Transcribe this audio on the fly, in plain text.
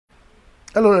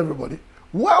Hello, everybody.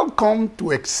 Welcome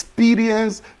to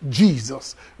Experience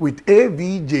Jesus with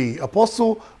AVJ,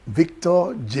 Apostle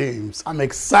Victor James. I'm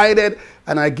excited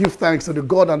and I give thanks to the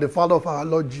God and the Father of our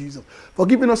Lord Jesus for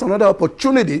giving us another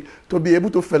opportunity to be able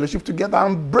to fellowship together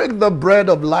and break the bread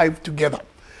of life together.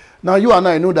 Now, you and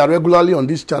I know that regularly on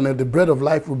this channel, the bread of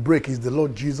life we break is the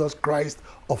Lord Jesus Christ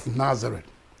of Nazareth.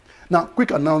 Now,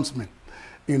 quick announcement.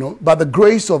 By the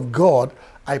grace of God,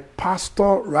 I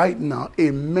pastor right now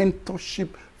a mentorship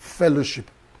fellowship.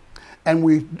 And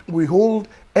we hold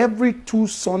every 2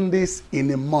 Sundays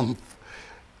in a month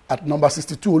at number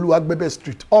 62 Oluwagbebe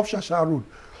Street, off Shasha Road,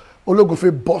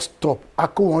 Ologunfe bus stop,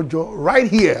 Akowonjo, right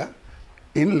here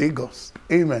in Lagos.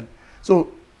 Amen.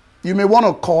 So you may want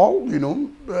to call,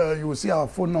 you will see our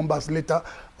phone numbers later,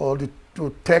 or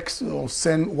to text or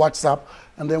send WhatsApp,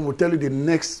 and then we'll tell you the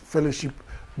next fellowship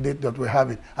date that we're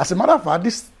having. As a matter of fact,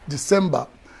 this December,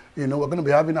 we're going to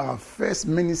be having our first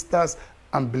ministers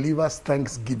and believers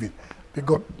Thanksgiving,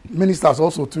 because ministers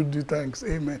also to do thanks.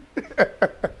 Amen.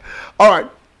 All right.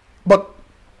 But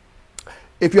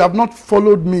if you have not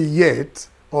followed me yet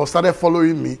or started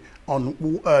following me on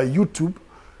YouTube,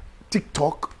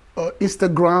 TikTok,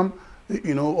 Instagram,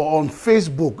 or on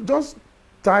Facebook, just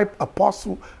type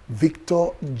Apostle Victor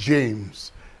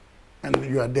James and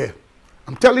you are there.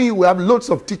 I'm telling you, we have loads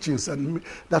of teachings and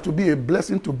that will be a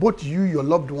blessing to both you, your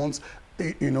loved ones,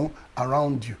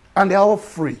 around you. And they're all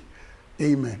free.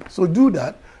 Amen. So do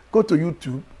that. Go to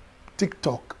YouTube,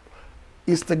 TikTok,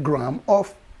 Instagram, or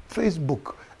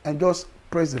Facebook and just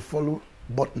press the follow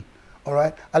button. All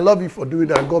right. I love you for doing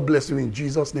that. God bless you in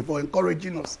Jesus' name for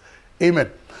encouraging us. Amen.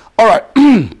 All right.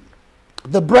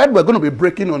 The bread we're going to be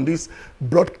breaking on this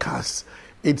broadcast,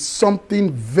 it's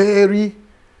something very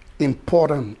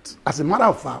important. As a matter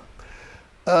of fact,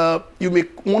 you may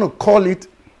want to call it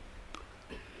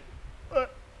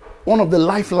one of the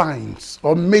lifelines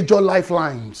or major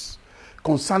lifelines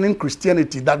concerning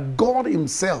Christianity that God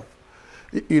himself,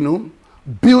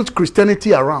 built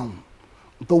Christianity around.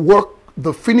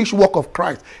 The finished work of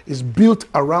Christ is built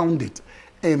around it,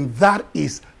 and that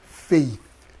is faith.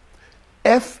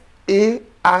 Faith.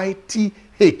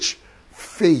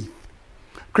 Faith.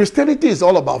 Christianity is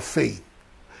all about faith.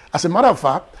 As a matter of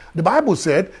fact, the Bible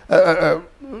said, I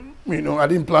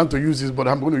didn't plan to use this, but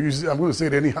I'm going to use it. I'm going to say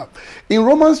it anyhow. In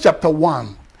Romans chapter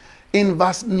 1, in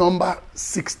verse number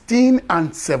 16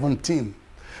 and 17,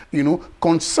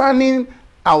 concerning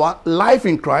our life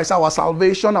in Christ, our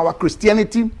salvation, our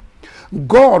Christianity,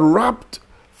 God wrapped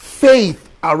faith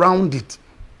around it.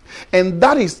 And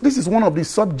this is one of the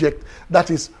subjects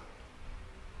that is,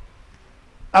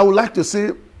 I would like to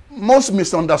say, most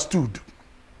misunderstood.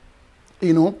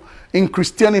 In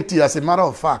Christianity, as a matter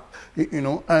of fact,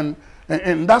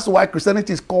 and that's why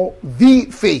Christianity is called the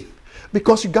faith,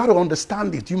 because you got to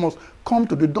understand it. You must come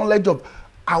to the knowledge of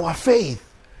our faith.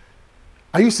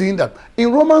 Are you seeing that?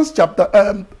 In Romans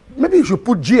chapter, maybe you should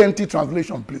put GNT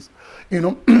translation, please.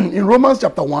 In Romans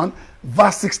chapter 1,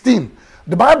 verse 16,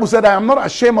 the Bible said, I am not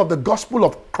ashamed of the gospel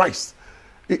of Christ.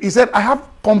 He said, I have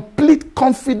complete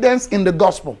confidence in the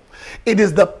gospel. It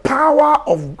is the power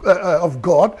of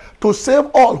God to save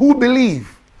all who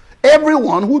believe.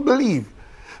 Everyone who believe.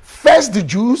 First the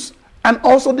Jews and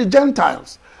also the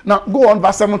Gentiles. Now go on,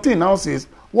 verse 17 now says,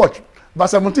 watch.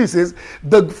 Verse 17 says,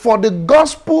 for the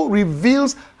gospel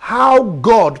reveals how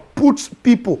God puts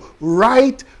people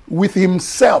right with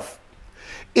himself.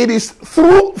 It is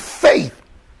through faith.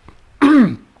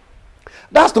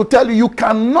 That's to tell you, you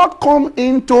cannot come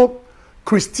into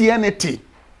Christianity,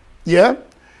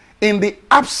 in the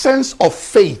absence of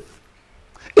faith.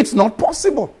 It's not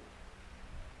possible.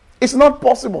 It's not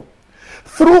possible.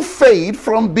 Through faith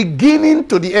from beginning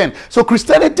to the end. So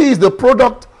Christianity is the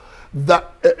product that,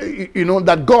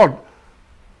 that God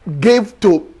gave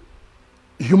to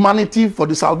humanity for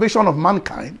the salvation of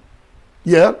mankind.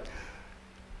 Through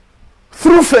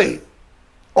faith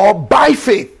or by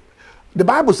faith. The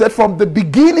Bible said from the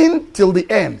beginning till the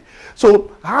end.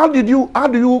 So how do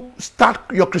you start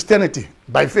your Christianity?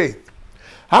 By faith.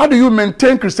 How do you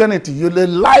maintain Christianity? The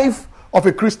life of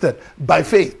a Christian by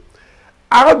faith.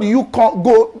 How do you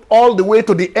go all the way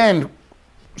to the end,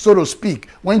 so to speak,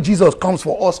 when Jesus comes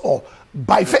for us all?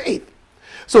 By faith.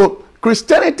 So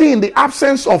Christianity in the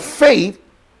absence of faith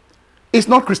is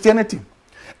not Christianity.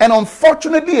 And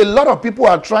unfortunately, a lot of people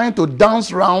are trying to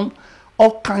dance around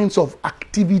all kinds of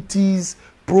activities,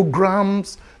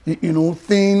 programs,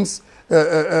 things,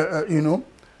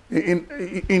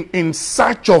 in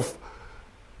search of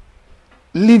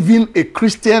living a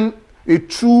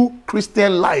true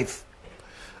Christian life.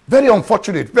 Very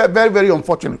unfortunate, very, very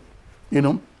unfortunate,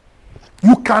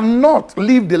 You cannot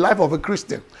live the life of a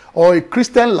Christian or a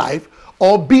Christian life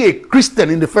or be a Christian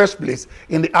in the first place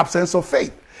in the absence of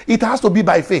faith. It has to be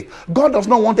by faith. God does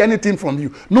not want anything from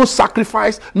you. No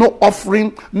sacrifice, no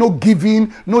offering, no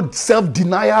giving, no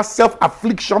self-denial,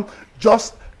 self-affliction.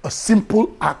 Just a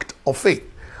simple act of faith.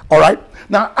 All right?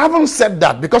 Now, having said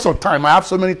that, because of time, I have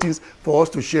so many things for us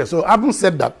to share. So, having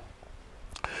said that,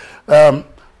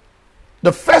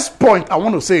 the first point I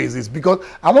want to say is this, because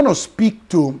I want to speak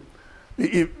to,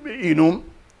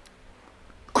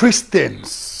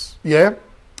 Christians. Yeah?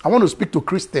 I want to speak to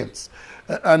Christians.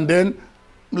 And then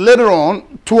later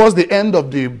on, towards the end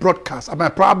of the broadcast, I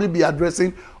might probably be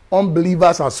addressing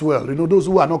unbelievers as well. Those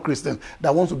who are not Christians,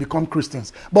 that want to become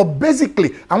Christians. But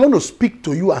basically, I want to speak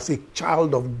to you as a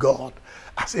child of God,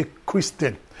 as a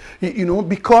Christian.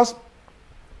 Because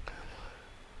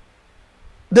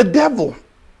the devil,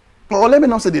 or let me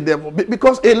not say the devil,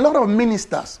 because a lot of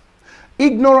ministers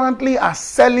ignorantly are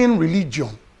selling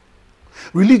religious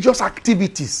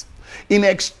activities in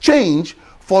exchange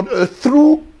for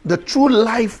through the true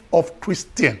life of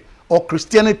Christian or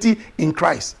Christianity in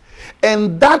Christ.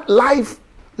 And that life,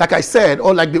 like I said,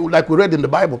 or like we read in the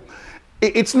Bible,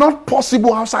 it's not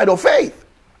possible outside of faith.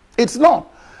 It's not.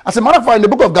 As a matter of fact, in the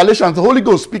book of Galatians, the Holy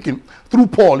Ghost speaking through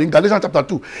Paul in Galatians chapter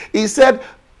 2, he said,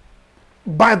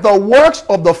 by the works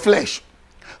of the flesh,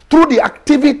 through the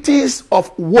activities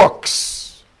of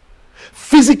works,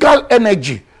 physical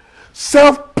energy,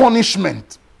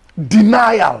 self-punishment,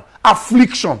 denial,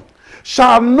 affliction,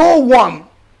 shall no one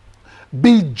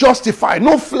be justified,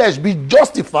 no flesh be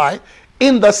justified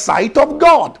in the sight of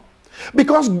God.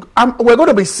 Because we're going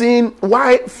to be seeing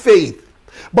why faith.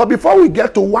 But before we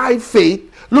get to why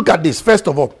faith, look at this. First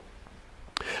of all,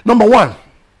 number one,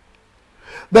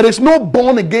 there is no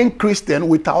born-again Christian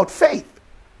without faith.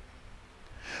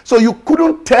 So you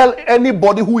couldn't tell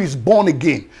anybody who is born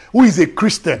again, who is a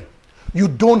Christian, you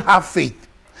don't have faith.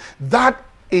 That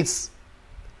is,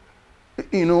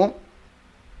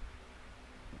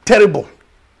 terrible.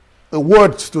 A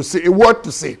word to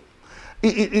say.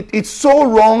 It's so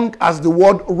wrong as the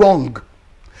word wrong.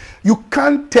 You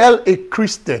can't tell a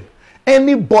Christian,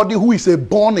 anybody who is a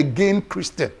born-again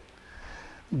Christian,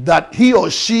 that he or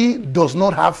she does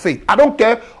not have faith. I don't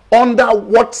care under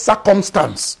what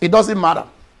circumstance. It doesn't matter.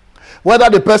 Whether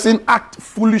the person act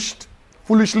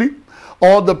foolishly,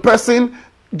 or the person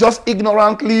just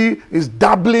ignorantly is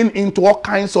dabbling into all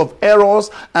kinds of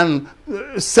errors and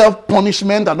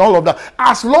self-punishment and all of that.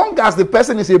 As long as the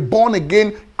person is a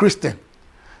born-again Christian,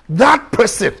 that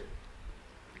person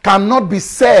cannot be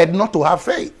said not to have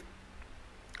faith.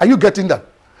 Are you getting that?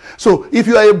 So if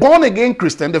you are a born-again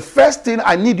Christian, the first thing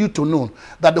I need you to know,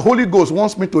 that the Holy Ghost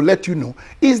wants me to let you know,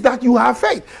 is that you have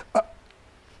faith.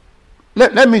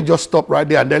 Let me just stop right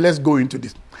there and then let's go into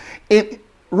this. In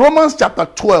Romans chapter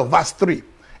 12, verse 3,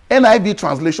 NIV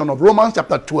translation of Romans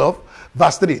chapter 12,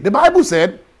 verse 3, the Bible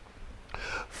said,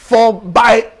 for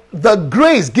by the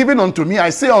grace given unto me, I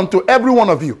say unto every one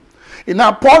of you. And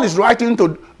now Paul is writing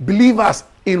to believers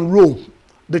in Rome,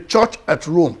 the church at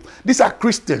Rome. These are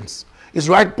Christians.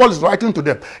 Paul is writing to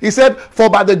them. He said, for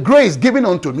by the grace given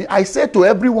unto me, I say to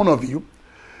every one of you,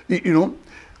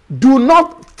 do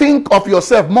not think of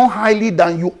yourself more highly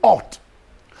than you ought,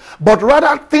 but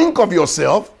rather think of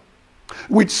yourself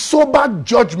with sober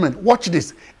judgment. Watch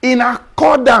this. In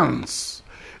accordance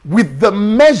with the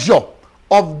measure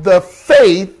of the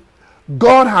faith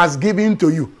God has given to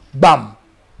you. Bam.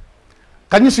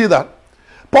 Can you see that?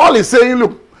 Paul is saying,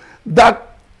 look,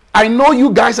 that I know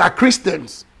you guys are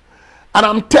Christians, and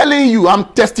I'm telling you, I'm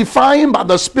testifying by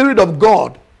the Spirit of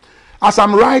God as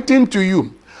I'm writing to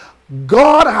you.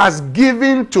 God has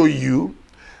given to you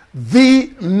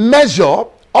the measure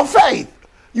of faith.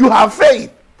 You have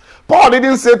faith. Paul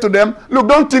didn't say to them, look,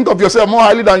 don't think of yourself more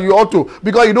highly than you ought to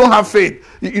because you don't have faith.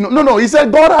 No. He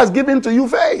said God has given to you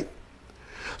faith.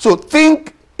 So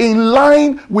think in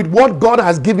line with what God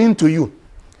has given to you.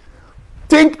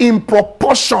 Think in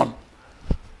proportion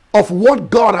of what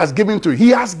God has given to you. He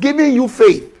has given you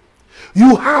faith.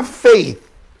 You have faith.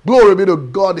 Glory be to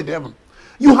God in heaven.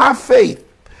 You have faith.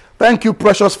 Thank you,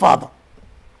 precious Father.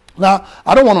 Now,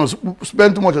 I don't want to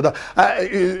spend too much of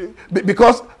that.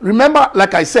 Because remember,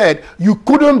 like I said, you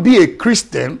couldn't be a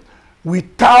Christian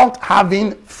without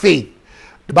having faith.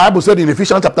 The Bible said in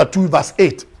Ephesians chapter 2, verse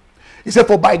 8. It said,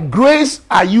 for by grace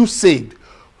are you saved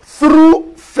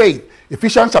through faith.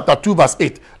 Ephesians chapter 2, verse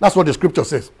 8. That's what the scripture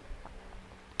says.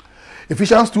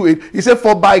 Ephesians 2, 8. It said,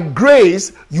 for by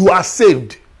grace you are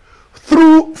saved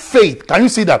through faith. Can you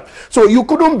see that? So you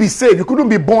couldn't be saved. You couldn't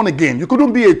be born again. You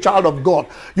couldn't be a child of God.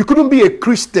 You couldn't be a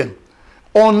Christian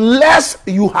unless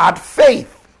you had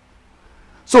faith.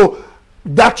 So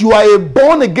that you are a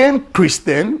born-again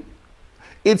Christian,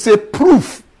 it's a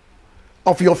proof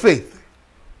of your faith.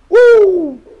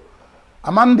 Woo!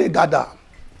 Amande Gada.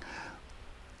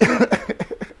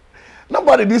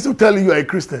 Nobody needs to tell you you are a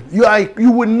Christian.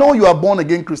 You will know you are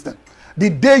born-again Christian the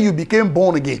day you became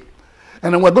born again.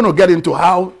 And then we're going to get into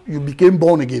how you became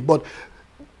born again. But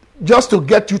just to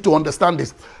get you to understand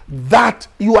this, that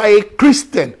you are a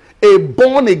Christian, a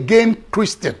born-again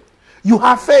Christian. You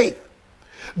have faith.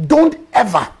 Don't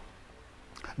ever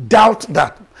doubt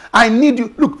that. I need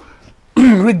you. Look,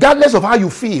 regardless of how you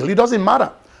feel, it doesn't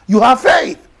matter. You have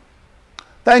faith.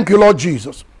 Thank you, Lord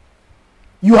Jesus.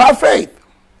 You have faith.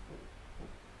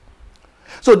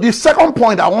 So the second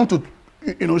point I want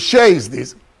to share is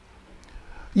this.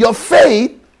 Your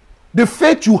faith, the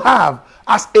faith you have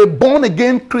as a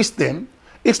born-again Christian,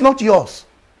 it's not yours.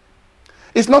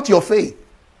 It's not your faith.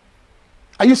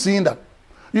 Are you seeing that?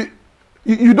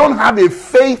 You don't have a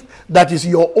faith that is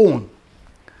your own.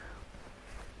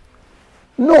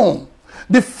 No.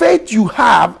 The faith you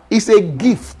have is a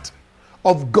gift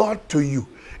of God to you.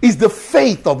 It's the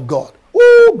faith of God.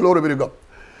 Oh, glory be to God.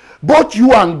 Both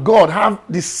you and God have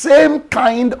the same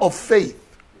kind of faith.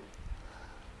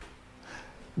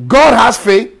 God has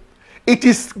faith. It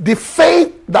is the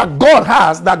faith that God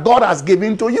has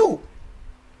given to you.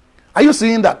 Are you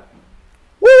seeing that?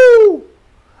 Woo!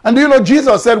 And do you know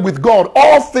Jesus said with God,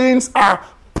 all things are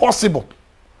possible.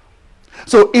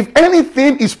 So if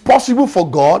anything is possible for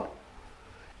God,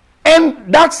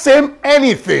 and that same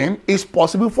anything is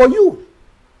possible for you.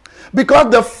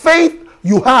 Because the faith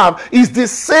you have is the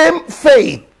same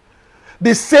faith,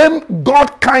 the same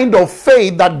God kind of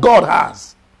faith that God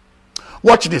has.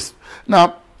 Watch this.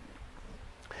 Now,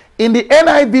 in the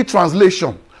NIV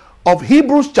translation of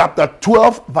Hebrews chapter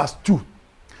 12 verse 2.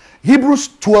 Hebrews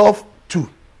 12, 2.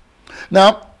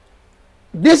 Now,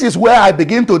 this is where I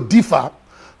begin to differ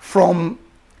from,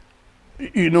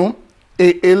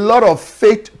 a lot of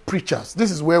faith preachers.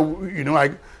 This is where,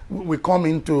 we come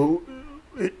into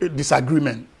a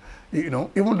disagreement.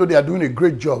 Even though they are doing a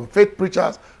great job, faith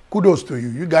preachers, kudos to you.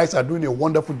 You guys are doing a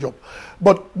wonderful job.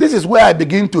 But this is where I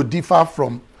begin to differ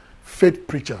from faith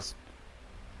preachers.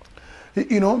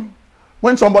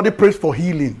 When somebody prays for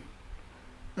healing,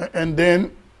 and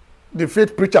then the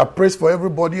faith preacher prays for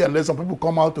everybody, and then some people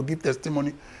come out to give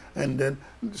testimony, and then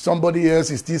somebody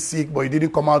else is still sick, but he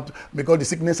didn't come out because the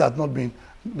sickness has not been,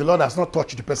 the Lord has not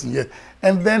touched the person yet.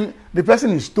 And then the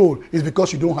person is told it's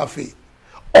because you don't have faith.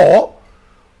 Or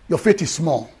your faith is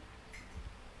small.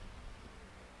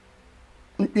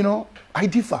 I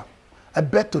differ. I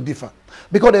beg to differ.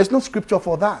 Because there's no scripture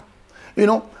for that.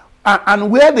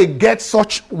 And where they get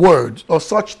such words or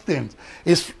such things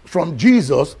is from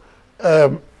Jesus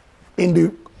in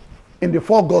the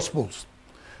four Gospels.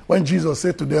 When Jesus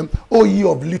said to them, "O ye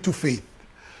of little faith,"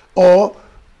 or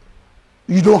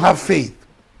 "you don't have faith."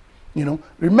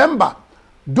 Remember,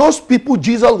 those people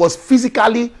Jesus was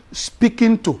physically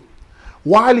speaking to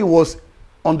while he was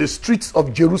on the streets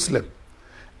of Jerusalem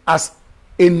as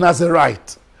a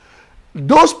Nazarite.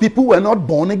 Those people were not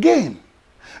born again.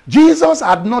 Jesus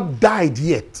had not died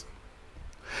yet.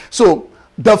 So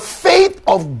the faith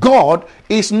of God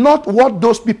is not what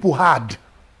those people had.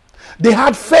 They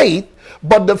had faith,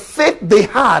 but the faith they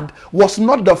had was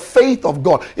not the faith of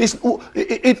God.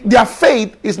 Their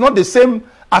faith is not the same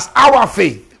as our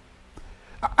faith.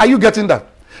 Are you getting that?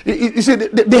 You see,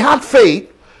 they had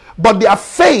faith, but their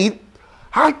faith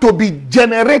had to be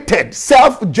generated,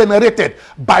 self-generated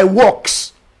by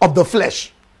works of the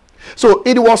flesh. So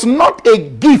it was not a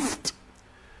gift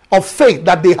of faith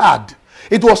that they had.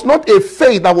 It was not a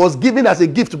faith that was given as a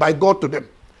gift by God to them.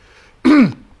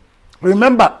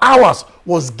 Remember, ours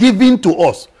was given to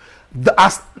us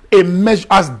as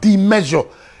the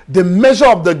measure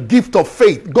of the gift of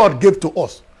faith God gave to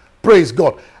us. Praise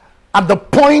God. At the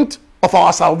point of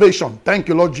our salvation. Thank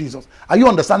you, Lord Jesus. Are you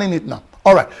understanding it now?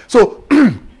 All right. So,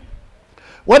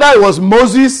 whether it was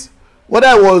Moses, whether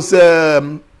it was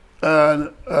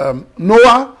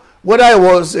Noah, whether it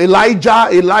was Elijah,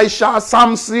 Elisha,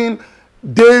 Samson,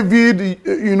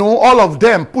 David, all of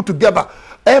them put together,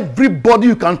 everybody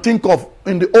you can think of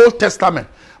in the Old Testament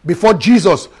before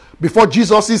Jesus'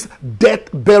 death,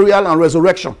 burial, and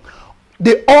resurrection,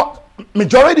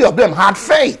 majority of them had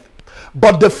faith,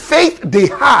 but the faith they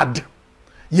had,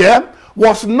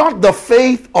 was not the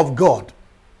faith of God.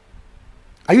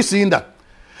 Are you seeing that?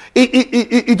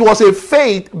 It was a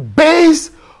faith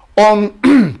based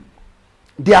on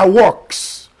their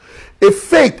works, a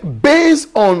faith based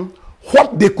on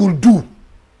what they could do,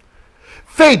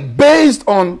 faith based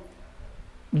on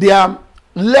their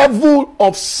level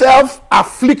of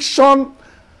self-affliction,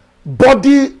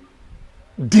 body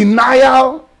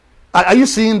denial. Are you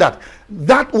seeing that?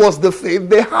 That was the faith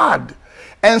they had.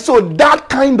 And so that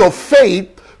kind of faith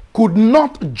could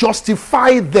not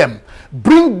justify them,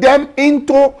 bring them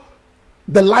into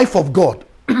the life of God.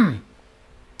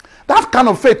 That kind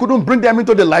of faith couldn't bring them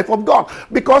into the life of God,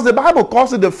 because the Bible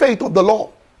calls it the faith of the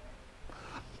law.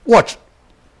 Watch.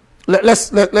 Let's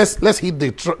hit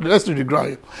the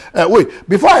ground. Wait,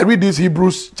 before I read this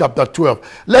Hebrews chapter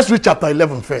 12, let's read chapter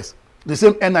 11 first. The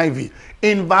same NIV.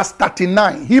 In verse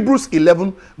 39, Hebrews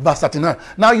 11, verse 39.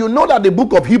 Now you know that the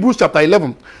book of Hebrews chapter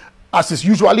 11, as is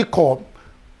usually called,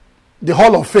 the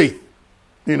Hall of Faith,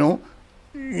 the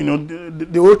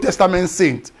Old Testament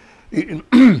saint.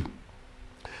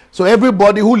 So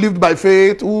everybody who lived by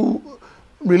faith, who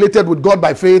related with God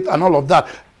by faith and all of that,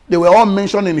 they were all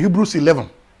mentioned in Hebrews 11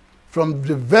 from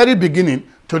the very beginning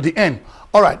to the end.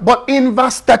 All right, but in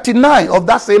verse 39 of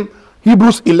that same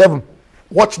Hebrews 11,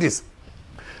 watch this.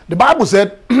 The Bible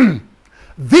said,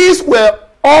 these were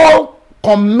all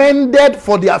commended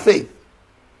for their faith.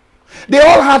 They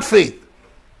all had faith.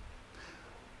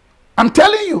 I'm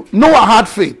telling you, Noah had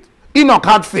faith. Enoch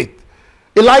had faith.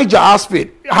 Elijah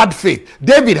had faith.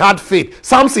 David had faith.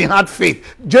 Samson had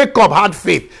faith. Jacob had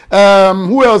faith.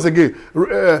 Who else again?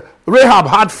 Rahab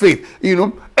had faith.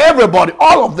 Everybody,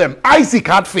 all of them. Isaac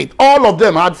had faith. All of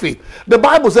them had faith. The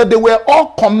Bible said they were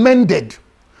all commended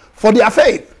for their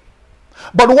faith.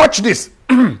 But watch this.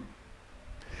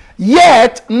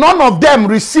 Yet none of them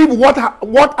received what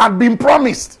had been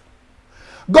promised.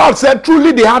 God said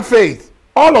truly they had faith.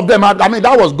 All of them had.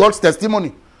 That was God's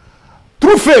testimony.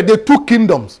 Through faith, they took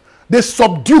kingdoms. They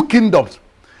subdued kingdoms.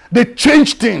 They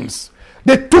changed things.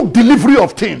 They took delivery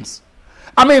of things.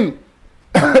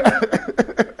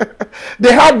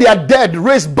 They had their dead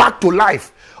raised back to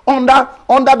life under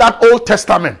that Old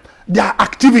Testament. Their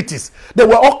activities. There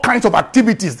were all kinds of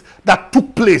activities that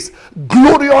took place.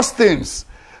 Glorious things.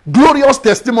 Glorious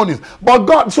testimonies. But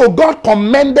God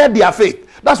commended their faith.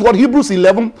 That's what Hebrews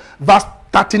 11 verse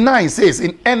 39 says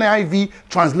in NIV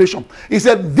translation. He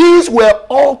said, these were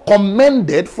all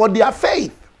commended for their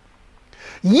faith.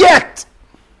 Yet,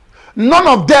 none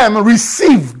of them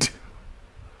received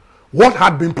what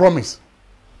had been promised.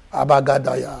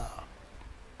 Abagadaya.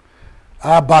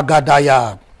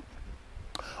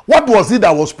 What was it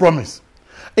that was promised?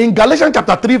 In Galatians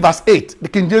chapter 3 verse 8, the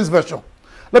King James Version.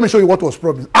 Let me show you what was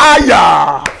promised. I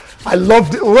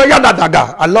love this.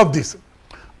 I love this.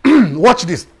 Watch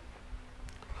this.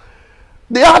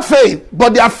 They had faith,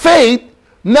 but their faith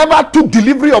never took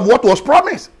delivery of what was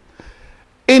promised.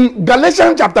 In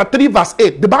Galatians chapter 3 verse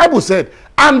 8, the Bible said,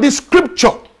 and the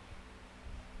scripture,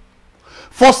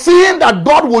 foreseeing that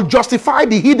God will justify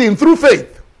the hidden through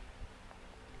faith.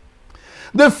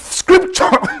 The scripture,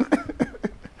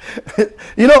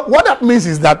 what that means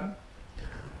is that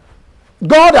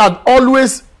God had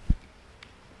always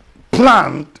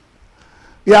planned,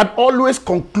 he had always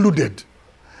concluded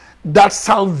that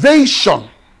salvation,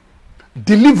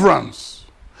 deliverance,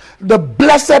 the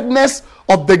blessedness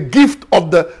of the gift of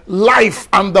the life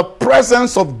and the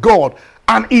presence of God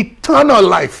and eternal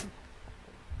life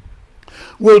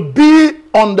will be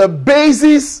on the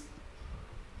basis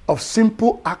of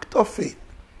simple act of faith.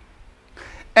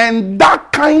 And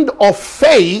that kind of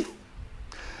faith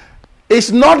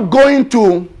is not going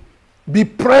to be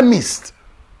premised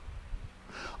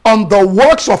on the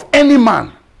works of any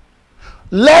man,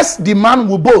 lest the man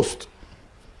will boast,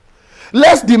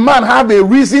 lest the man have a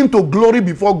reason to glory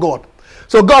before God.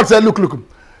 So God said, look,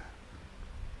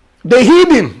 the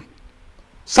hidden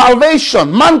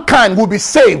salvation, mankind will be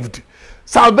saved.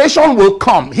 Salvation will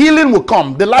come, healing will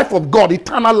come, the life of God,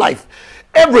 eternal life,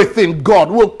 everything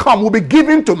God will come, will be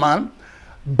given to man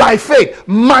by faith,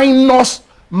 minus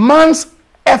man's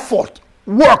effort,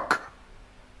 work.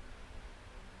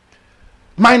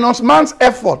 Minus man's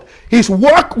effort, his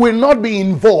work will not be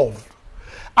involved.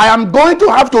 I am going to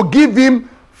have to give him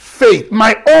faith,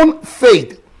 my own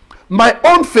faith. My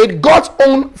own faith, God's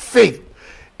own faith,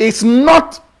 does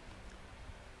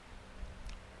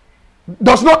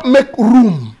not make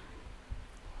room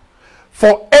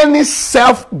for any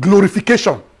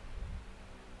self-glorification.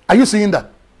 Are you seeing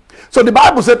that? So the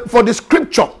Bible said, for the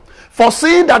scripture,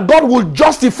 foreseeing that God will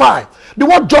justify. The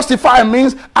word justify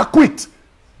means acquit,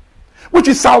 which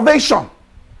is salvation.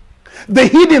 The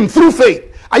hidden through faith.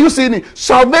 Are you seeing it?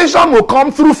 Salvation will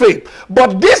come through faith.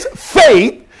 But this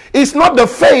faith is not the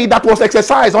faith that was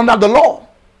exercised under the law.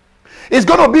 It's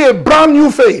going to be a brand new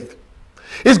faith.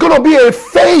 It's going to be a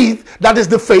faith that is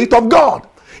the faith of God.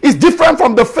 It's different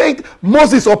from the faith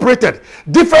Moses operated.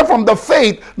 Different from the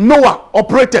faith Noah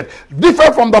operated.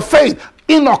 Different from the faith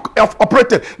Enoch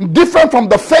operated, different from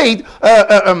the faith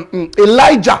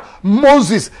Elijah,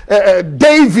 Moses,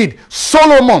 David,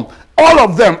 Solomon, all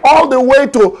of them, all the way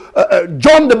to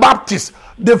John the Baptist.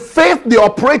 The faith they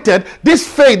operated, this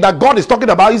faith that God is talking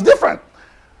about, is different.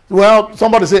 Well,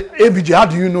 somebody say, AVJ, how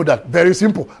do you know that? Very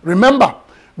simple. Remember,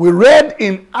 we read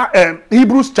in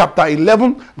Hebrews chapter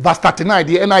 11, verse 39,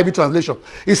 the NIV translation.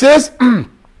 It says,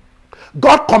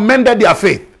 God commended their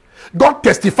faith. God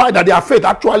testified that their faith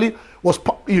actually was,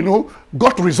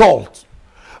 got results.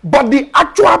 But the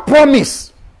actual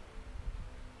promise,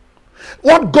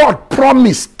 what God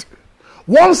promised,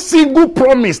 one single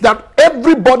promise that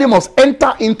everybody must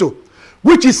enter into,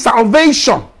 which is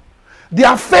salvation,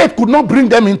 their faith could not bring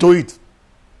them into it.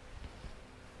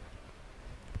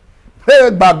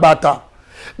 Hey, Bagbata.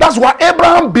 That's why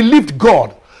Abraham believed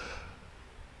God.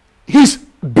 His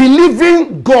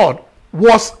believing God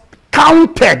was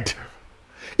counted.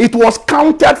 It was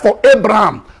counted for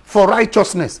Abraham for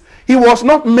righteousness. He was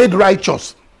not made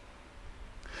righteous.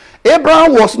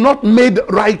 Abraham was not made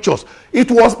righteous.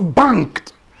 It was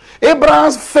banked.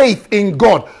 Abraham's faith in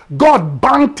God, God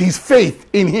banked his faith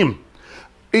in him.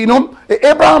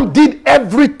 Abraham did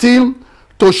everything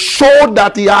to show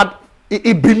that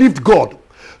he believed God.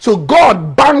 So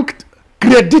God banked,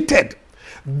 credited.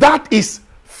 That is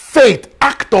faith,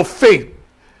 act of faith,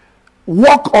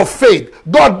 work of faith.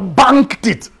 God banked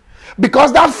it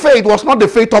because that faith was not the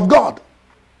faith of God.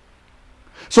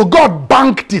 So God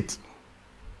banked it,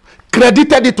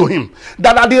 credited it to him,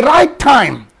 that at the right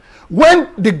time, when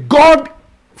the God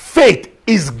faith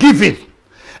is given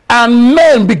and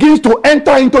man begins to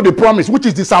enter into the promise, which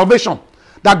is the salvation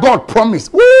that God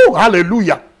promised. Woo,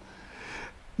 hallelujah.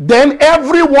 Then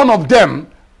every one of them,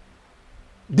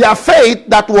 their faith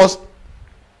that was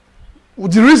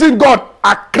the reason God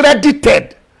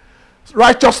accredited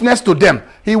righteousness to them,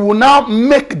 he will now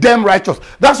make them righteous.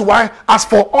 That's why, as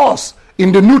for us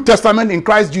in the New Testament in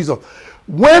Christ Jesus,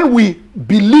 when we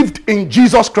believed in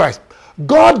Jesus Christ,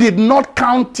 God did not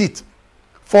count it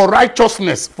for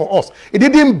righteousness for us. He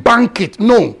didn't bank it.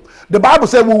 No. The Bible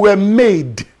said we were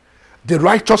made the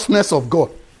righteousness of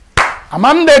God.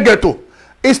 Amande Ghetto.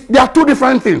 There are two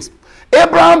different things.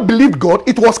 Abraham believed God.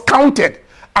 It was counted,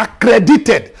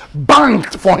 accredited,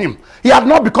 banked for him. He had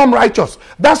not become righteous.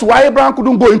 That's why Abraham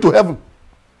couldn't go into heaven.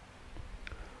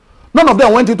 None of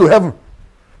them went into heaven.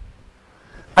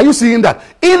 Are you seeing that?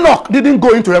 Enoch didn't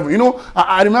go into heaven.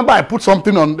 I remember I put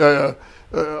something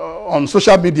on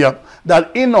social media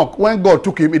that Enoch, when God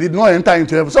took him, he did not enter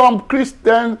into heaven. Some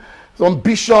Christians, some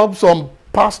bishops, some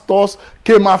pastors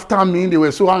came after me. They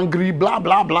were so angry, blah,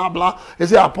 blah, blah, blah. They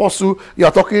said, Apostle, you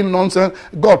are talking nonsense.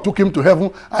 God took him to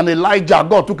heaven. And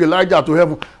God took Elijah to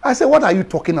heaven. I said, what are you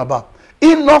talking about?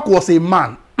 Enoch was a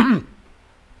man.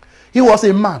 He was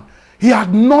a man.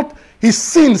 His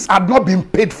sins had not been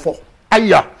paid for.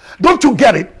 Don't you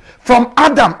get it? From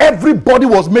Adam, everybody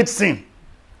was made sin.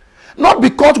 Not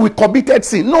because we committed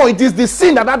sin. No, it is the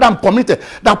sin that Adam committed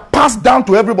that passed down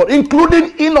to everybody,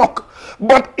 including Enoch.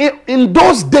 But in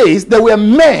those days, there were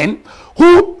men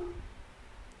who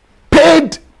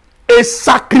paid a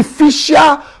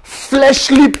sacrificial,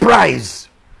 fleshly price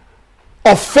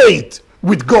of faith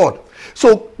with God.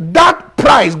 So that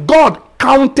price, God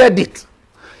counted it,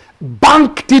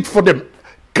 banked it for them,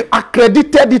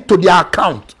 accredited it to their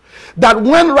account. That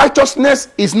when righteousness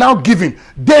is now given,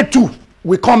 they too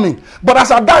will come in. But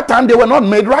as at that time, they were not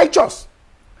made righteous.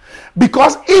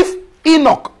 Because if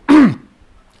Enoch,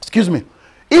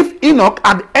 if Enoch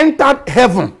had entered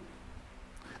heaven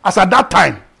as at that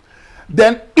time,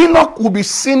 then Enoch would be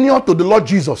senior to the Lord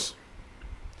Jesus.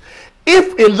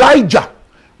 If Elijah,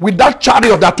 with that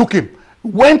chariot that took him,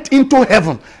 went into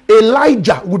heaven,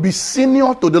 Elijah would be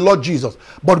senior to the Lord Jesus.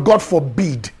 But God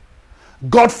forbid.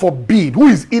 God forbid. Who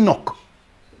is Enoch?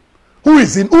 Who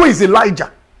is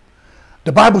Elijah?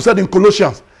 The Bible said in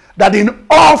Colossians that in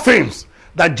all things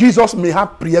that Jesus may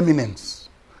have preeminence.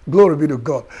 Glory be to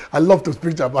God. I love to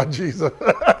preach about Jesus.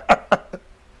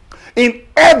 In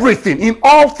everything, in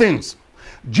all things,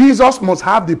 Jesus must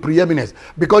have the preeminence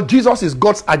because Jesus is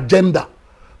God's agenda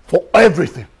for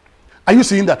everything. Are you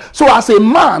seeing that? So as a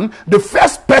man, the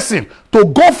first person to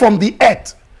go from the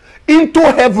earth into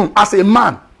heaven as a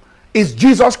man is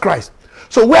Jesus Christ.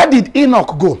 So where did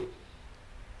Enoch go?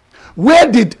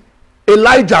 Where did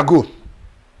Elijah go?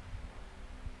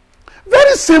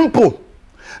 Very simple.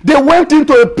 They went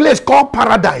into a place called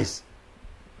paradise.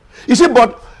 You see,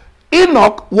 but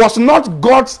Enoch was not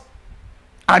God's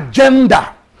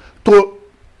agenda to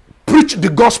preach the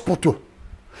gospel to.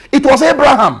 It was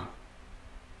Abraham.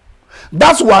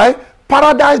 That's why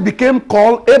paradise became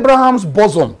called Abraham's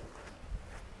bosom.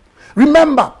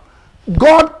 Remember,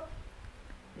 God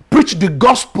preached the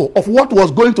gospel of what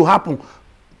was going to happen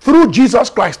through Jesus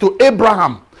Christ to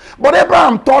Abraham. But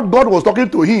Abraham thought God was talking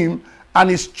to him and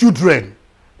his children.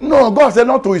 No, God said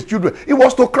not to his children. It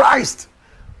was to Christ.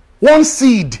 One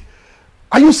seed.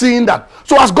 Are you seeing that?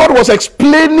 So as God was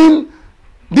explaining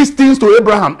these things to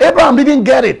Abraham, Abraham didn't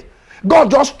get it.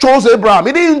 God just chose Abraham.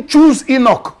 He didn't choose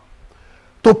Enoch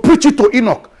to preach it to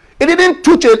Enoch. He didn't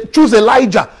choose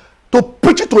Elijah to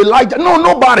preach it to Elijah. No,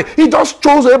 nobody. He just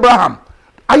chose Abraham.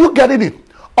 Are you getting it?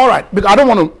 All right. Because I don't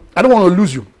want to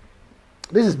lose you.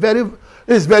 This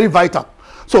is very vital.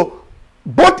 So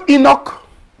both Enoch,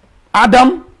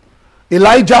 Adam,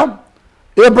 Elijah,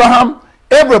 Abraham,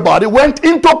 everybody went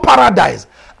into paradise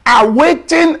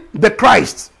awaiting the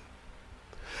Christ,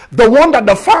 the one that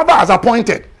the Father has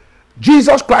appointed,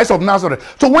 Jesus Christ of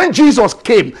Nazareth. So when Jesus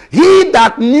came, he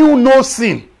that knew no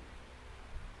sin,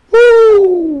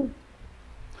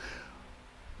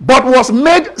 but was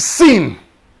made sin,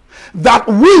 that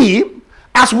we,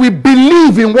 as we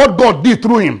believe in what God did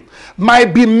through him,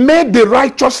 might be made the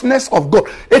righteousness of God.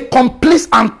 A complete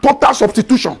and total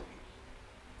substitution.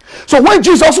 So when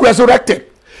Jesus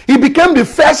resurrected, he became the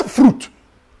first fruit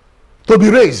to be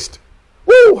raised.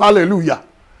 Woo, hallelujah.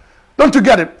 Don't you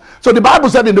get it? So the Bible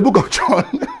said in the book of John,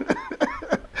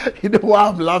 you know why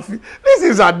I'm laughing? These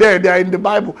things are there. They are in the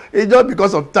Bible. It's just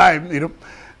because of time, you know.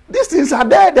 These things are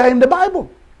there. They are in the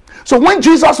Bible. So when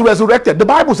Jesus resurrected, the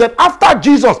Bible said after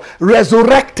Jesus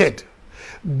resurrected,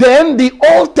 then the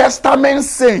Old Testament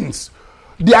saints,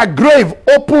 their grave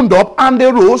opened up and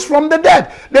they rose from the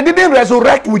dead. They didn't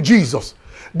resurrect with Jesus.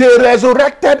 They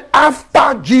resurrected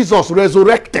after Jesus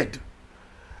resurrected.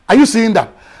 Are you seeing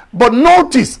that? But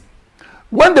notice,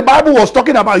 when the Bible was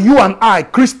talking about you and I,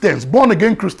 Christians, born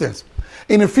again Christians,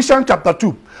 in Ephesians chapter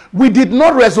 2, we did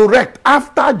not resurrect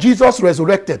after Jesus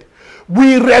resurrected.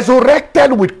 We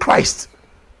resurrected with Christ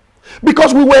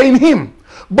because we were in him.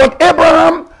 But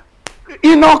Abraham,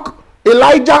 Enoch,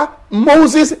 Elijah,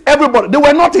 Moses, everybody, they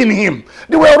were not in him.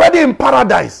 They were already in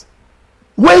paradise,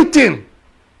 waiting.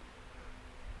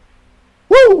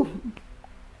 Woo!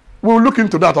 We'll look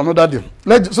into that another day.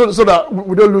 So that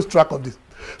we don't lose track of this.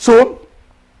 So,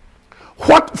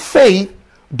 what faith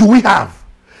do we have?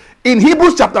 In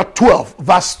Hebrews chapter 12,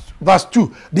 verse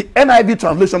 2, the NIV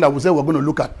translation that we say we're going to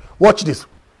look at. Watch this.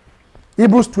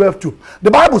 Hebrews 12:2. The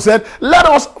Bible said, let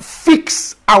us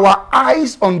fix our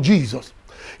eyes on Jesus.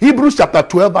 Hebrews chapter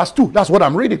 12, verse 2. That's what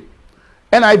I'm reading.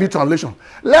 NIV translation.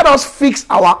 Let us fix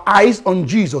our eyes on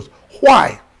Jesus.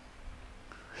 Why?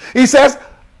 He says,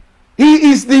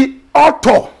 he is the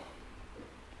author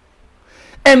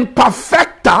and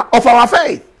perfecter of our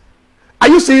faith. Are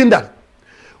you seeing that?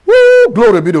 Woo,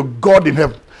 glory be to God in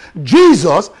heaven.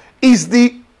 Jesus is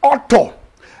the author.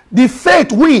 The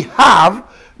faith we have,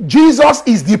 Jesus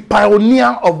is the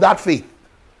pioneer of that faith.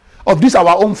 Of this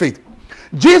our own faith.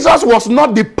 Jesus was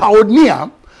not the pioneer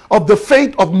of the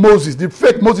faith of Moses. The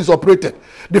faith Moses operated.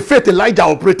 The faith Elijah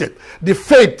operated. The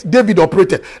faith David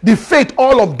operated. The faith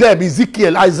all of them,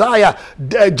 Ezekiel, Isaiah,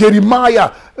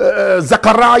 Jeremiah,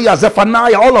 Zechariah,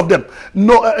 Zephaniah, all of them.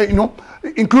 No,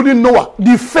 including Noah.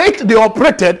 The faith they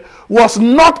operated was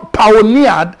not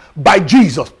pioneered by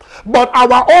Jesus. But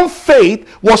our own faith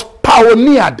was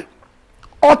pioneered,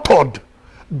 authored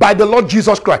by the Lord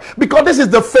Jesus Christ. Because this is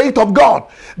the faith of God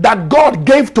that God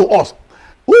gave to us.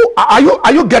 Are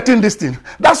you getting this thing?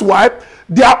 That's why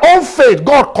their own faith,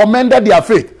 God commended their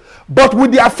faith. But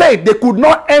with their faith, they could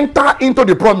not enter into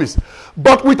the promise.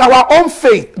 But with our own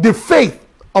faith, the faith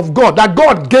of God that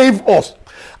God gave us,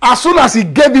 as soon as he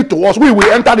gave it to us, we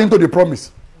entered into the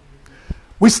promise.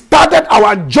 We started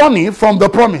our journey from the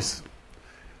promise.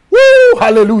 Woo,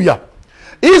 hallelujah.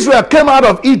 Israel came out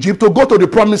of Egypt to go to the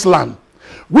promised land.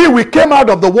 We came out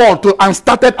of the world and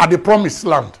started at the promised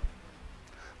land.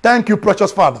 Thank you,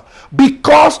 precious Father.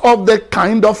 Because of the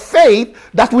kind of faith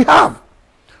that we have.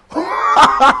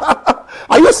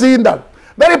 Are you seeing that?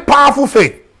 Very powerful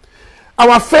faith.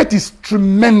 Our faith is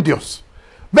tremendous.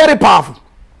 Very powerful.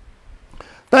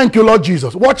 Thank you, Lord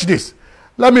Jesus. Watch this.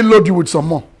 Let me load you with some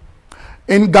more.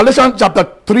 In Galatians chapter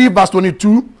 3, verse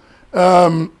 22,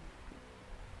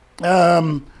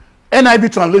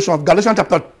 NIV translation of Galatians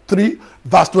chapter 3,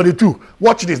 verse 22.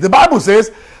 Watch this. The Bible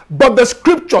says, but the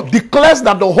scripture declares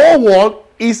that the whole world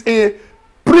is a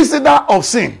prisoner of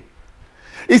sin.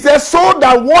 It says, so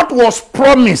that what was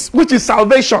promised, which is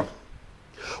salvation,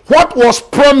 what was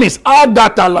promised,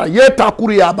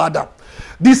 the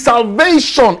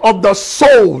salvation of the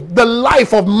soul, the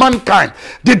life of mankind,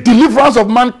 the deliverance of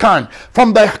mankind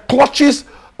from the clutches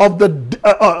of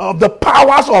the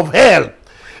powers of hell,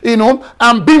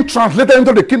 and being translated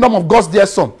into the kingdom of God's dear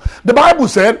Son. The Bible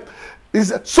said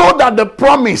is so that the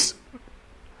promise,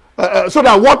 so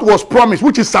that what was promised,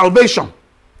 which is salvation,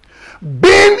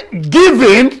 being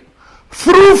given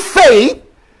through faith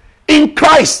in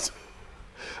Christ,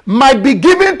 might be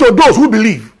given to those who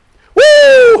believe.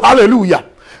 Woo! Hallelujah.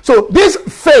 So this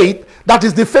faith, that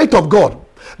is the faith of God,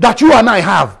 that you and I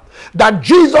have, that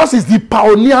Jesus is the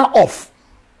pioneer of.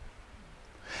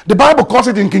 The Bible calls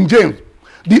it in King James,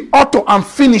 the author and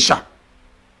finisher.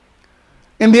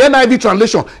 In the NIV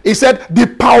translation, it said the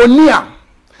pioneer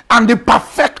and the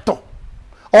perfecter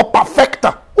or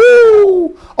perfecter,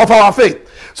 woo, of our faith.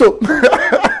 So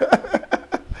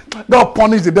God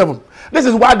punished the devil. This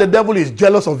is why the devil is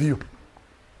jealous of you.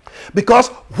 Because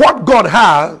what God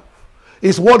has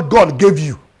is what God gave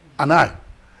you and I.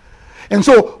 And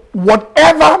so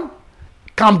whatever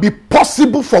can be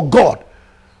possible for God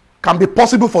can be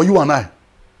possible for you and I.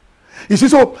 You see,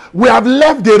 so we have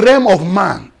left the realm of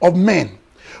men.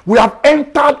 We have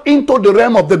entered into the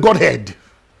realm of the Godhead.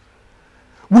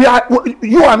 You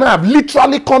and I have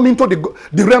literally come into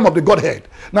the realm of the Godhead.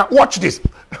 Now watch this.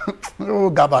 Oh,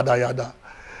 Gabadayada.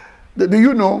 Do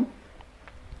you know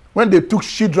when they took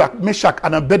Shadrach, Meshach,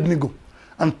 and Abednego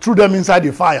and threw them inside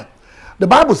the fire? The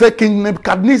Bible said King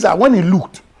Nebuchadnezzar, when he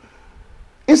looked,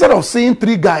 instead of seeing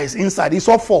 3 guys inside, he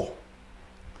saw 4.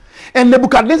 And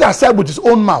Nebuchadnezzar said with his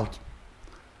own mouth,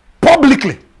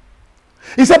 publicly,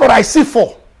 he said, but I see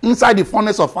 4 inside the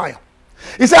furnace of fire.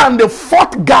 He said, and the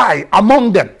 4th guy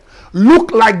among them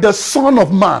looked like the Son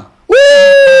of Man.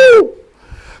 Woo!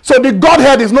 So the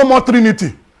Godhead is no more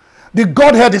Trinity. The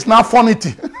Godhead is now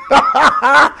Fonity.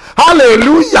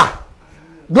 Hallelujah.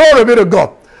 Glory be to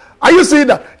God. Are you seeing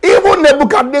that? Even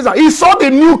Nebuchadnezzar, he saw the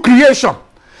new creation.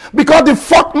 Because the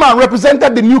 4th man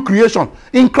represented the new creation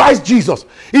in Christ Jesus.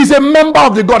 He's a member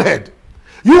of the Godhead.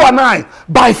 You and I,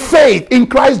 by faith in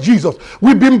Christ Jesus,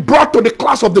 we've been brought to the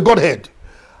class of the Godhead.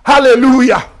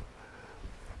 Hallelujah.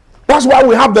 That's why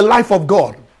we have the life of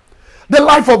God. The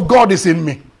life of God is in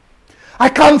me. I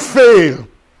can't fail.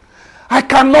 I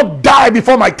cannot die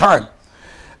before my time.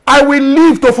 I will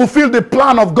live to fulfill the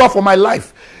plan of God for my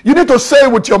life. You need to say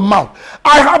it with your mouth.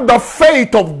 I have the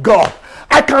faith of God.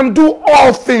 I can do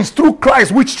all things through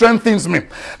Christ which strengthens me.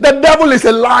 The devil is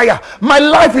a liar. My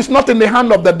life is not in the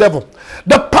hand of the devil.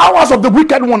 The powers of the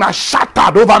wicked one are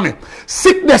shattered over me.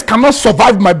 Sickness cannot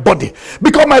survive my body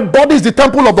because my body is the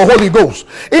temple of the Holy Ghost.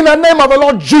 In the name of the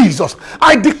Lord Jesus,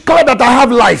 I declare that I have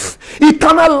life,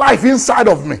 eternal life inside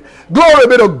of me. Glory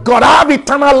be to God. I have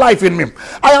eternal life in me.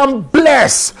 I am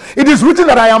blessed. It is written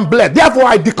that I am blessed. Therefore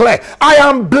I declare, I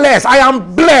am blessed. I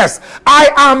am blessed. I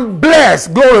am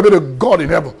blessed. Glory be to God in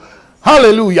heaven.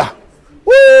 Hallelujah.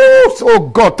 Woo!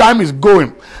 Oh God, time is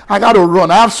going. I got to run.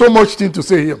 I have so much thing to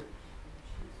say here.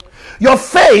 Your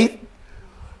faith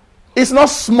is not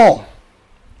small.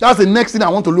 That's the next thing I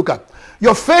want to look at.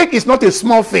 Your faith is not a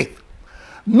small faith.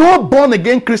 No born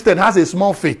again Christian has a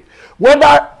small faith.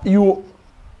 Whether you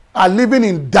are living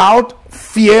in doubt,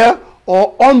 fear,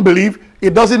 or unbelief,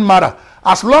 it doesn't matter.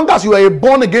 As long as you are a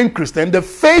born again Christian, the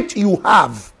faith you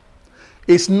have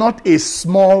is not a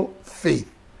small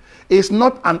faith. It's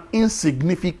not an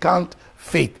insignificant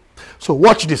faith. So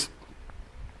watch this.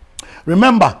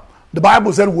 Remember, the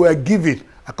Bible said we are given,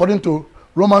 according to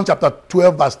Romans chapter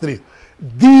 12 verse 3,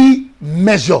 the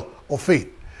measure of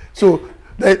faith. So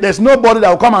there's nobody that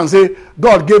will come and say,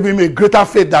 God gave him a greater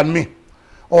faith than me,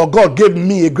 or God gave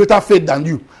me a greater faith than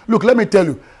you. Look, let me tell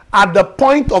you, at the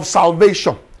point of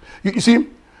salvation, you see,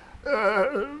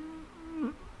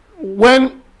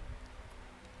 when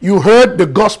you heard the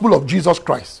gospel of Jesus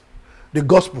Christ, the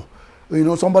gospel, you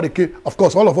know, somebody came, of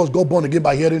course, all of us got born again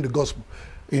by hearing the gospel,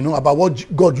 you know, about what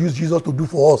God used Jesus to do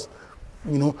for us.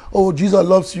 You know, oh, Jesus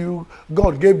loves you.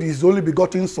 God gave his only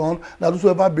begotten Son, that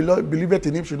whosoever believeth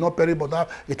in him should not perish but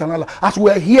have eternal life. As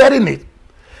we are hearing it,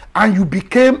 and you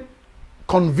became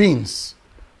convinced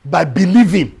by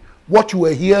believing what you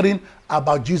were hearing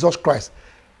about Jesus Christ,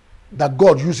 that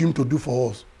God used him to do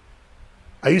for us.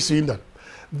 Are you seeing that?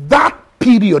 That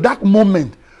period, that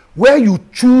moment where you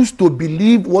choose to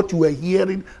believe what you were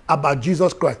hearing about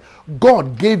Jesus Christ,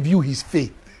 God gave you his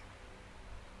faith.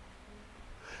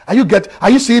 Are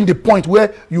you seeing the point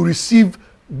where you receive,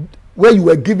 where you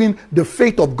were given the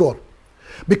faith of God?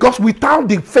 Because without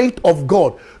the faith of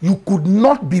God, you could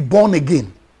not be born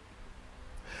again.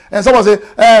 And someone say,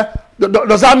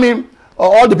 does that mean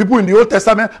all the people in the Old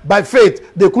Testament, by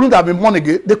faith, they couldn't have been born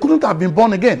again? They couldn't have been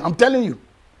born again. I'm telling you.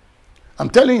 I'm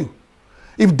telling you.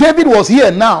 If David was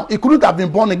here now, he couldn't have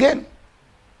been born again.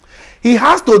 He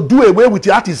has to do away with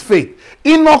that his faith.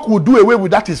 Enoch will do away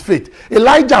with that his faith.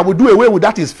 Elijah will do away with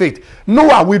that his faith.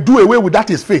 Noah will do away with that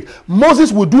his faith.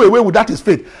 Moses will do away with that his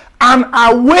faith. and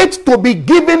await to be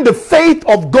given the faith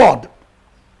of God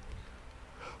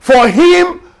for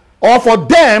him or for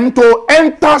them to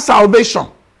enter salvation.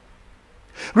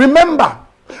 Remember,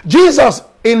 Jesus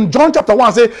in John chapter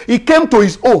 1 said he came to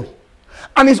his own,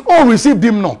 and his own received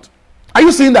him not. Are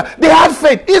you seeing that? They had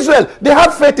faith. Israel, they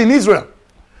had faith in Israel.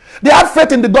 They had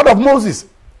faith in the God of Moses.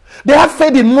 They had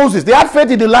faith in Moses. They had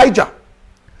faith in Elijah.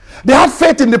 They had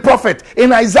faith in the prophet,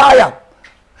 in Isaiah.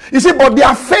 You see, but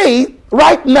their faith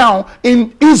right now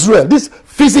in Israel, this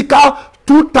physical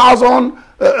 2000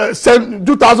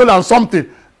 and something,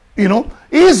 you know,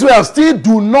 Israel still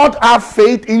do not have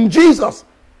faith in Jesus.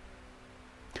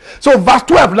 So verse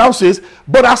 12 now says,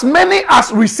 but as many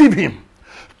as receive him,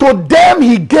 to them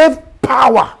he gave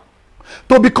power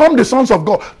to become the sons of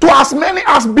God. To as many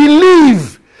as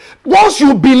believe. Once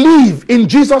you believe in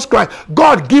Jesus Christ,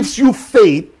 God gives you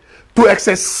faith to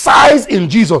exercise in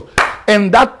Jesus,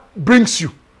 and that brings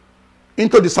you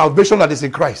into the salvation that is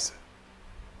in Christ.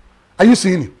 Are you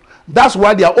seeing it? That's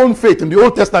why their own faith in the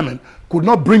Old Testament could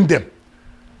not bring them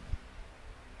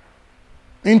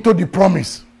into the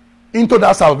promise, into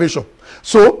that salvation.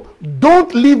 So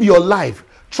don't live your life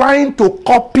trying to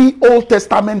copy Old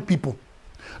Testament people.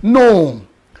 No.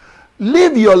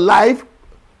 Live your life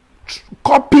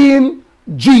copying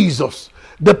Jesus,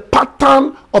 the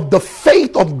pattern of the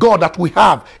faith of God that we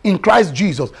have in Christ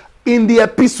Jesus in the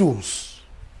epistles.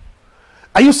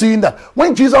 Are you seeing that?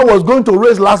 When Jesus was going to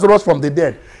raise Lazarus from the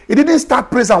dead, he didn't start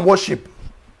praise and worship.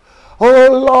 Oh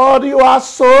Lord, you are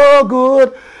so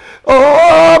good.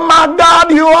 Oh my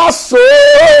God, you are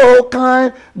so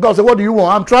kind. God said, what do you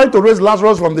want? I'm trying to raise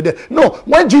Lazarus from the dead. No,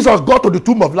 when Jesus got to the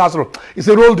tomb of Lazarus, he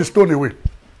said, roll the stone away.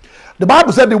 The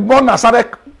Bible said the one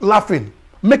started laughing,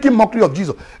 making mockery of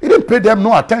Jesus. He didn't pay them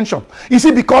no attention. You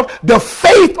see, because the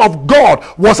faith of God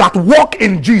was at work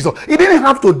in Jesus. He didn't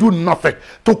have to do nothing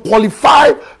to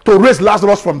qualify to raise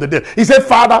Lazarus from the dead. He said,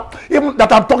 Father, even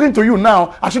that I'm talking to you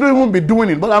now, I shouldn't even be doing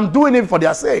it, but I'm doing it for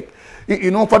their sake.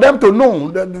 You know, for them to know,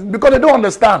 because they don't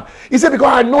understand. He said,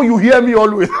 because I know you hear me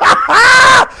always.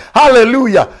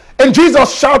 Hallelujah. And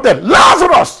Jesus shouted,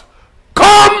 Lazarus,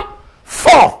 come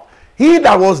forth. He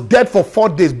that was dead for 4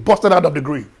 days busted out of the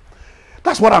grave.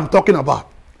 That's what I'm talking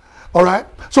about. All right.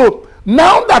 So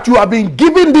now that you have been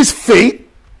given this faith,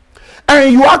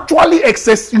 and you have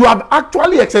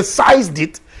actually exercised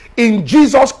it in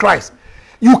Jesus Christ,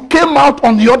 you came out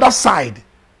on the other side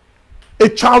a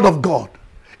child of God,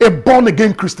 a born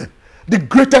again Christian. The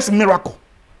greatest miracle.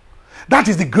 That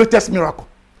is the greatest miracle.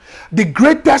 The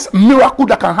greatest miracle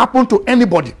that can happen to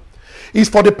anybody is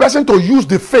for the person to use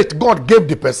the faith God gave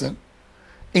the person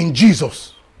in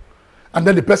Jesus, and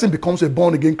then the person becomes a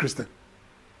born again Christian.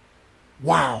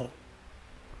 Wow.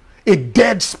 A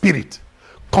dead spirit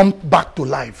comes back to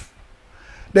life.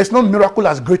 There's no miracle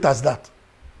as great as that.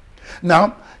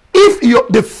 Now, if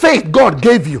the faith God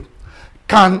gave you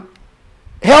can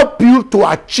help you to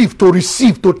achieve, to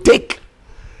receive, to take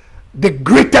the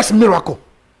greatest miracle,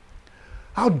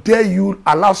 how dare you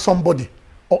allow somebody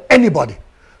or anybody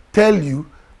tell you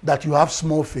that you have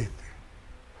small faith?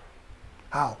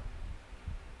 How?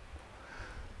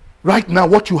 Right now,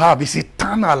 what you have is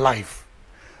eternal life.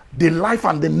 The life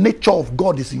and the nature of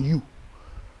God is in you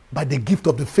by the gift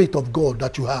of the faith of God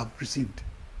that you have received.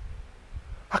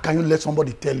 How can you let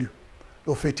somebody tell you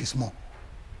your faith is small?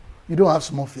 You don't have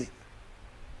small faith.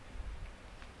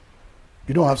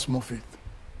 You don't have small faith.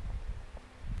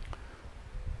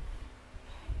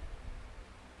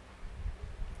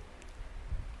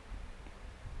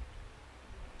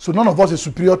 So none of us is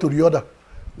superior to the other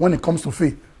when it comes to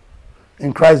faith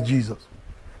in Christ Jesus.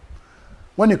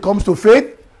 When it comes to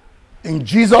faith in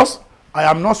Jesus, I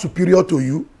am not superior to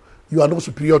you. You are not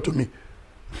superior to me.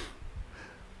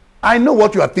 I know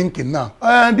what you are thinking now.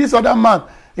 And this other man,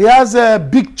 he has a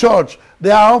big church. They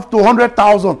are up to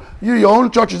 100,000. Your own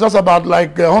church is just about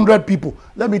like 100 people.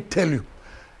 Let me tell you,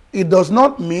 it does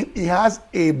not mean he has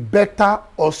a better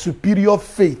or superior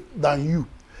faith than you.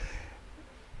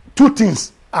 Two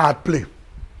things are at play.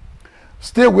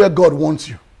 Stay where God wants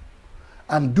you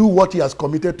and do what he has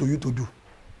committed to you to do.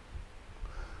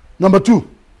 Number two,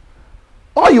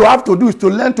 all you have to do is to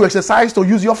learn to exercise to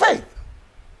use your faith.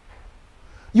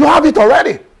 You have it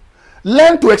already.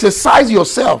 Learn to exercise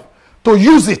yourself to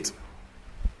use it.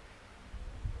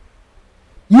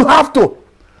 You have to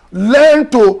learn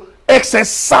to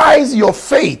exercise your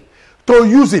faith to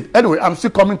use it. Anyway, I'm still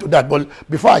coming to that, but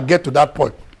before I get to that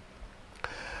point,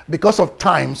 because of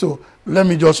time, so let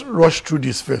me just rush through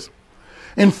this first.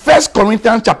 In 1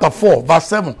 Corinthians chapter 4, verse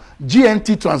 7,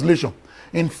 GNT translation.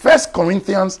 In 1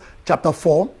 Corinthians chapter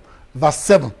 4, verse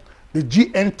 7, The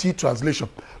GNT translation.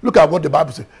 Look at what the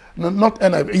Bible says. No, not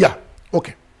NIV. Yeah.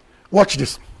 Okay. Watch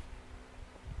this.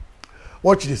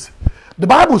 Watch this. The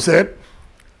Bible said,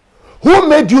 who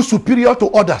made you superior to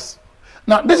others?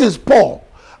 Now, this is Paul,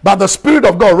 by the Spirit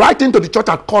of God, writing to the church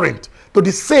at Corinth, to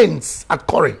the saints at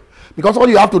Corinth. Because all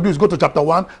you have to do is go to chapter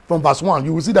 1 from verse 1.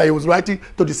 You will see that he was writing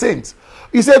to the saints.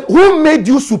 He said, who made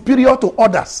you superior to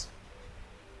others?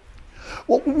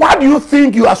 Why do you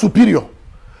think you are superior?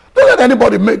 Don't let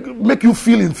anybody make you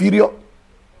feel inferior.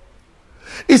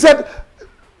 He said,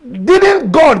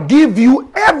 didn't God give you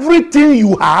everything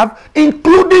you have,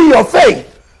 including your faith?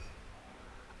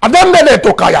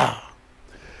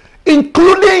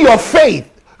 Including your faith.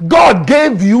 God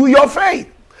gave you your faith.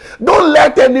 Don't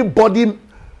let anybody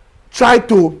try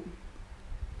to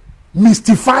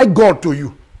mystify God to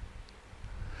you,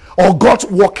 or God's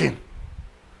working.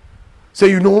 So,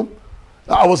 you know,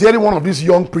 I was hearing one of these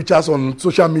young preachers on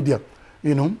social media,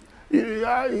 you know,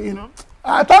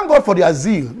 I thank God for their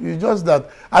zeal. It's just that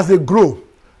as they grow,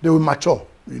 they will mature,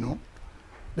 you know.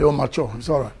 They will mature. It's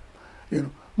all right. You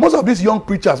know, most of these young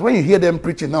preachers, when you hear them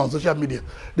preaching now on social media,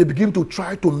 they begin to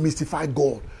try to mystify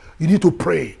God. You need to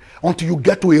pray until you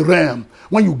get to a realm.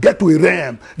 When you get to a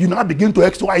realm, you now begin to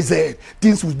XYZ.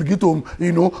 Things will begin to,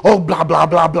 you know, oh, blah, blah,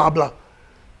 blah, blah, blah.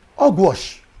 Oh,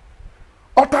 gosh.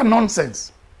 Utter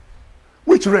nonsense.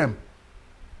 Which realm?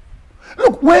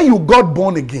 Look, when you got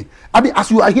born again, I mean, as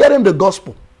you are hearing the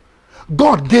gospel,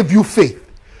 God gave you faith,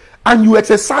 and you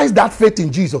exercise that faith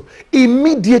in Jesus.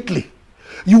 Immediately,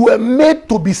 you were made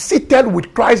to be seated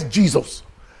with Christ Jesus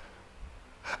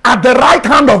at the right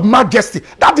hand of majesty.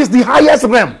 That is the highest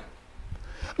realm.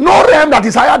 No realm that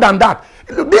is higher than that.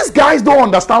 These guys don't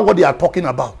understand what they are talking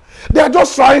about. They are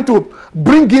just trying to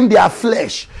bring in their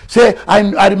flesh. Say,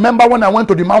 I remember when I went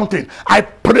to the mountain, I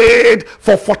prayed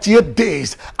for 48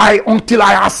 days until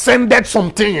I ascended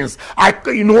some things.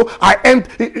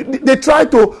 They try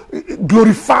to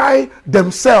glorify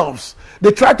themselves.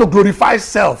 They try to glorify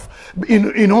self,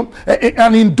 and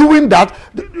in doing that,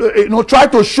 try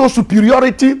to show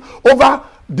superiority over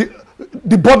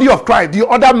the body of Christ, the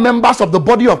other members of the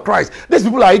body of Christ. These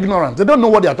people are ignorant. They don't know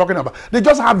what they are talking about. They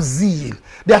just have zeal.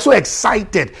 They are so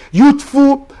excited,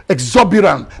 youthful,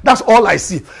 exuberant. That's all I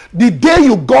see. The day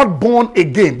you got born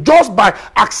again, just by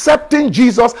accepting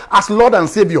Jesus as Lord and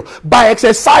Savior, by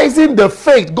exercising the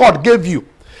faith God gave you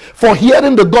for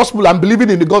hearing the gospel and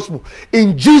believing in the gospel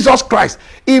in Jesus Christ,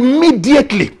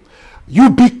 immediately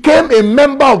you became a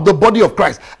member of the body of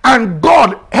Christ, and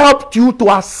God helped you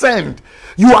to ascend.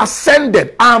 You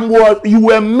ascended and you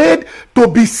were made to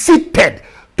be seated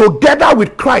together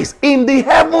with Christ in the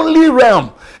heavenly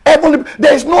realm.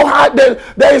 There is no other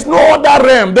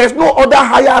realm. There is no other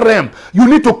higher realm you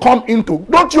need to come into.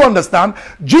 Don't you understand?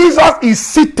 Jesus is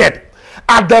seated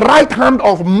at the right hand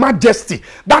of majesty.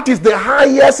 That is the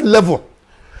highest level,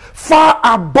 far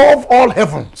above all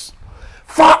heavens.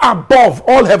 Far above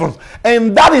all heavens.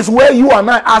 And that is where you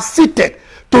and I are seated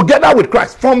together with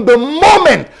Christ from the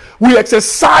moment we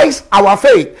exercise our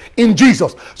faith in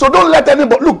Jesus. So don't let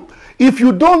anybody, look, if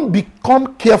you don't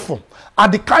become careful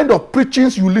at the kind of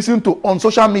preachings you listen to on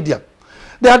social media,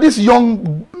 there are these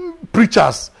young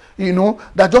preachers,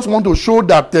 that just want to show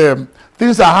that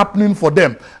things are happening for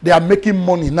them. They are making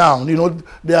money now,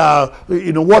 they are,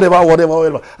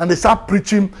 whatever. And they start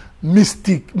preaching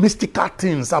mystical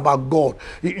things about God.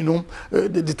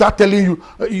 They start telling you,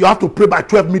 you have to pray by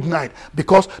 12 midnight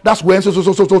because that's when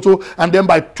so, and then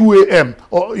by 2 a.m.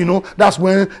 or that's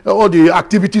when all the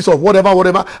activities of whatever,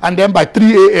 and then by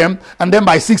 3 a.m. and then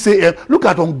by 6 a.m. Look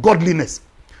at ungodliness.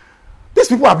 These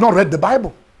people have not read the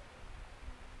Bible.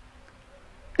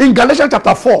 In Galatians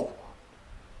chapter 4,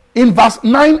 in verse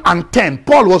 9 and 10,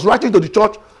 Paul was writing to the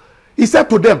church. He said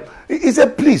to them, he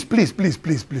said, please,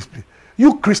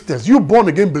 you Christians, you born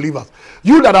again believers,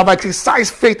 you that have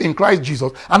exercised faith in Christ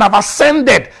Jesus and have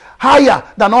ascended higher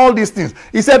than all these things.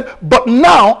 He said, but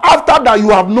now, after that you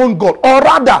have known God, or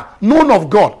rather known of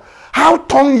God, how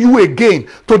turn you again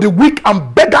to the weak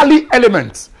and beggarly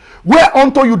elements,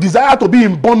 whereunto you desire to be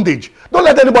in bondage? Don't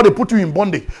let anybody put you in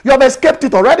bondage. You have escaped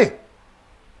it already.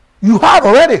 You have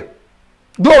already.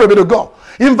 Glory be to God.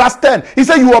 In verse 10, he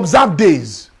said, you observe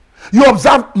days, you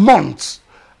observe months,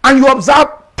 and you observe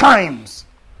times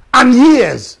and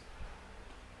years.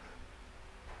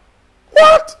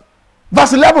 What?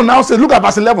 Verse 11 now says, look at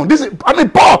verse 11.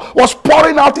 Paul was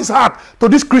pouring out his heart to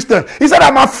this Christian. He said,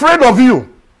 I'm afraid of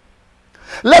you,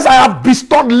 lest I have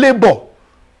bestowed labor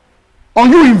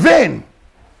on you in vain.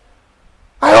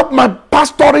 I hope my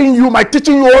pastoring you, my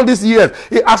teaching you all these years,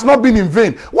 it has not been in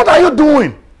vain. What are you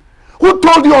doing? Who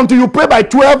told you until you pray by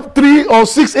 12, 3 or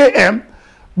 6 a.m.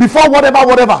 before whatever.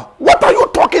 What are you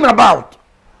talking about?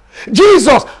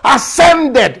 Jesus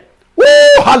ascended,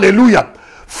 oh hallelujah,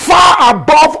 far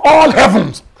above all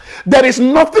heavens. There is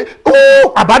nothing.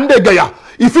 Oh, abandegaya.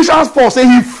 Ephesians 4 says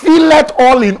he filleth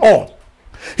all in all.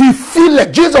 He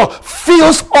filleth. Jesus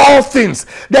fills all things.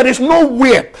 There is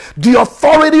nowhere the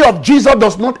authority of Jesus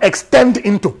does not extend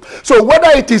into. So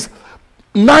whether it is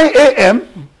 9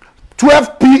 a.m.,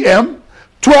 12 p.m.,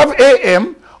 12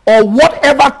 a.m., or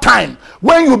whatever time,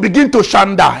 when you begin to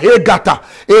shanda, egata,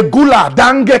 egula,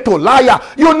 dangeto, liar,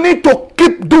 you need to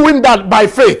keep doing that by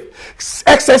faith.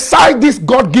 Exercise this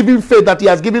God-given faith that he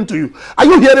has given to you. Are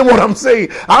you hearing what I'm saying?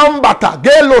 Ambata,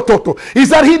 gelototo. He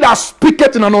said, he that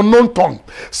speaketh in an unknown tongue,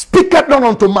 speaketh not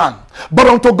unto man, but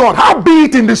unto God. How be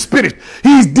it in the spirit?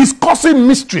 He is discussing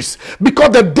mysteries,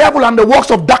 because the devil and the works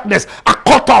of darkness are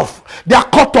cut off. They are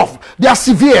cut off. They are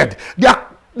severed. They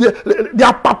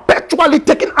are perpetually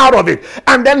taken out of it,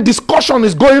 and then discussion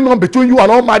is going on between you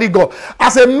and Almighty God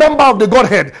as a member of the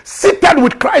Godhead, seated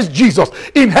with Christ Jesus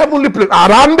in heavenly place.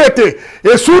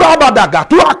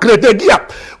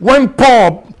 When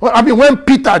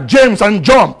Peter, James, and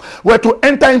John were to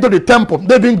enter into the temple,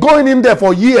 they've been going in there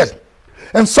for years,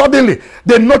 and suddenly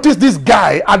they noticed this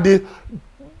guy at the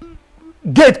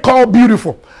gate called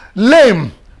Beautiful,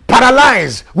 lame,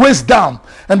 paralyzed, waist down,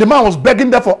 and the man was begging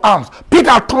there for alms.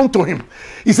 Peter turned to him.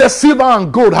 He said, silver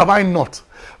and gold have I not,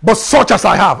 but such as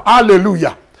I have,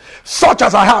 hallelujah, such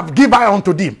as I have give I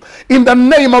unto thee, in the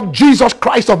name of Jesus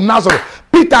Christ of Nazareth.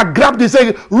 Peter grabbed him,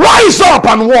 saying, rise up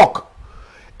and walk.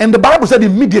 And the Bible said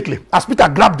immediately, as Peter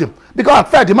grabbed him, because at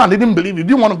first the man didn't believe, he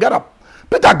didn't want to get up.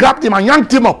 Peter grabbed him and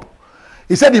yanked him up.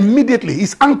 He said immediately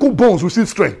his ankle bones received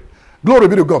strength. Glory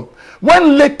be to God.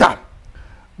 When later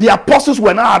the apostles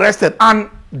were now arrested and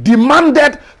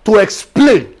demanded to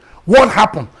explain what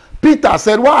happened, Peter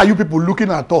said, why are you people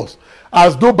looking at us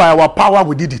as though by our power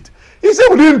we did it? He said,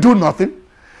 we didn't do nothing.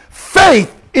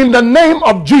 Faith in the name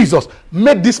of Jesus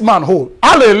made this man whole.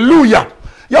 Hallelujah.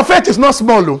 Your faith is not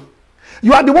small, though.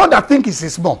 You are the one that think it's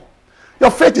small. Your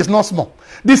faith is not small.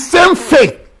 The same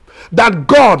faith that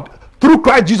God through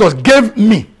Christ Jesus gave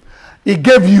me, he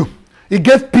gave you, he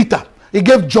gave Peter, he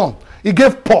gave John, he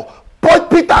gave Paul.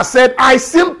 Peter said, I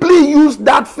simply used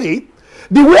that faith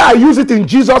the way I use it in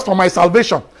Jesus for my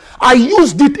salvation. I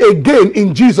used it again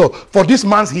in Jesus for this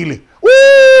man's healing.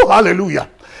 Woo, hallelujah.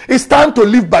 It's time to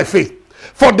live by faith.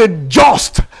 For the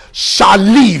just shall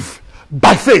live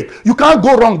by faith. You can't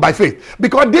go wrong by faith,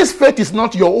 because this faith is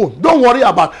not your own. Don't worry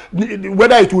about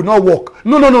whether it will not work.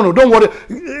 No. Don't worry.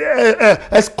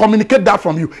 Communicate that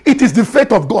from you. It is the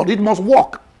faith of God. It must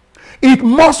work. It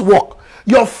must work.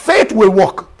 Your faith will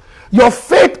work. Your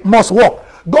faith must work.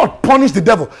 God punished the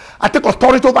devil. I take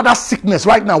authority over that sickness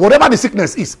right now, whatever the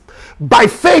sickness is. By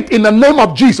faith in the name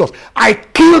of Jesus, I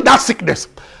kill that sickness.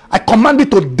 I command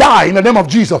it to die in the name of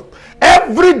Jesus.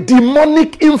 Every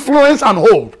demonic influence and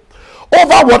hold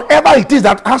over whatever it is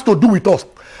that has to do with us,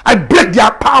 I break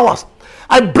their powers.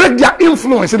 I break their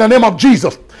influence in the name of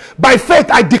Jesus. By faith,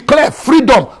 I declare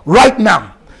freedom right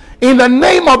now. In the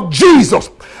name of Jesus,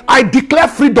 I declare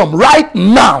freedom right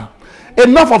now.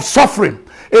 Enough of suffering,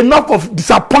 enough of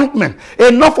disappointment,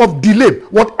 enough of delay.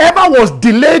 Whatever was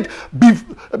delayed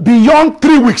beyond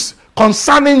 3 weeks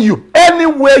concerning you,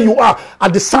 anywhere you are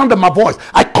at the sound of my voice,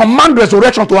 I command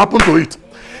resurrection to happen to it.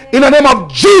 In the name of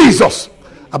Jesus.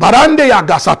 Abarande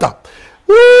yagasata.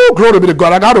 Woo, glory be to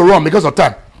God. I got to run because of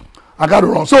time. I got to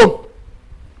run. So,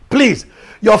 please,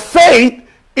 your faith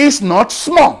is not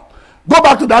small. Go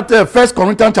back to that 1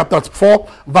 Corinthians chapter 4,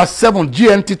 verse 7,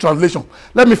 GNT translation.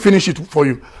 Let me finish it for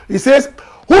you. It says,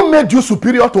 who made you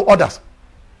superior to others?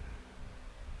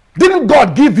 Didn't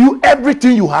God give you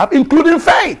everything you have, including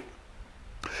faith?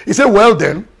 He said, well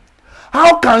then,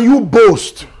 how can you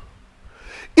boast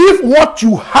if what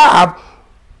you have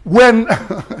when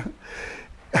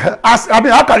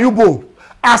how can you boast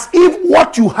as if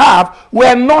what you have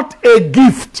were not a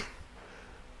gift?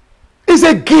 It's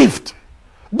a gift.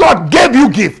 God gave you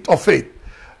gift of faith.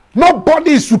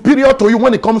 Nobody is superior to you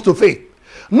when it comes to faith.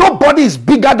 Nobody is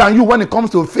bigger than you when it comes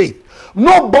to faith.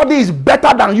 Nobody is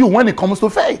better than you when it comes to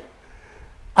faith.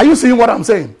 Are you seeing what I'm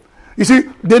saying? You see,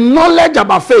 the knowledge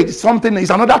about faith is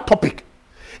another topic.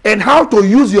 And how to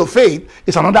use your faith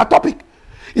is another topic.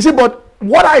 You see, but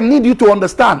what I need you to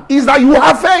understand is that you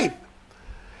have faith.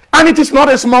 And it is not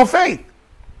a small faith.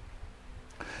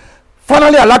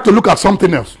 Finally, I'd like to look at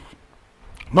something else.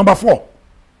 Number 4.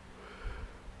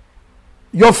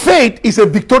 Your faith is a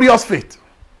victorious faith.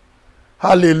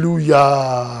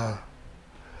 Hallelujah.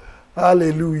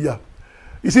 Hallelujah.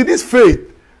 You see, this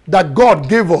faith that God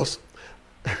gave us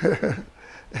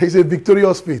is a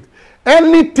victorious faith.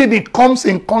 Anything it comes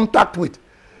in contact with,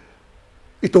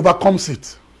 it overcomes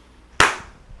it.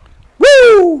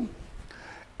 Woo!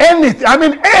 Anything, I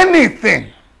mean anything.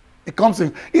 It comes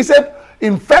in. He said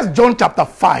in 1 John chapter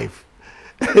 5,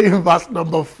 in verse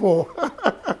number 4.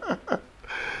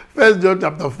 1 John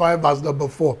chapter 5, verse number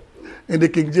 4, in the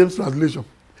King James translation.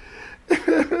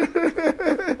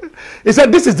 He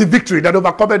said, this is the victory that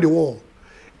overcometh the world.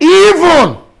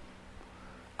 Even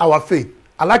our faith.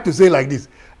 I like to say it like this.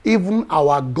 Even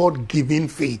our God-given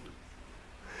faith.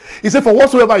 He said, for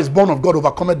whatsoever is born of God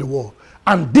overcometh the world.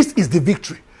 And this is the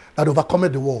victory that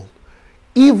overcometh the world.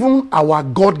 Even our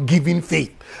God-given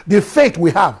faith. The faith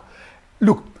we have.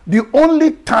 Look, the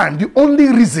only time, the only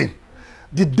reason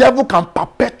the devil can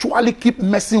perpetually keep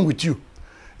messing with you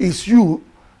is you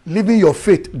leaving your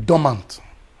faith dormant.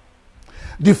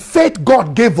 The faith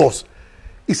God gave us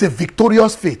is a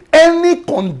victorious faith. Any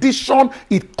condition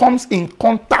it comes in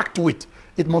contact with,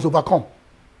 it must overcome.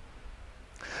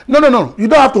 No. You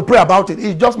don't have to pray about it.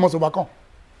 It just must overcome.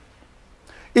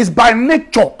 It's by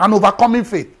nature an overcoming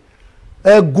faith.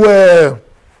 Can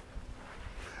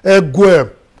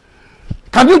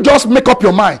you just make up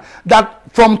your mind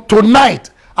that from tonight,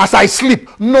 as I sleep,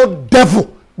 no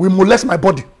devil will molest my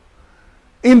body?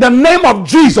 In the name of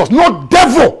Jesus, no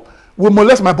devil will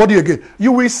molest my body again.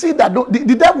 You will see that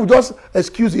the devil will just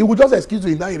excuse you. He will just excuse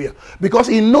you in that area. Because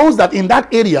he knows that in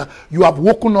that area, you have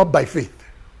woken up by faith.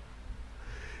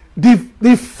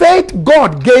 The faith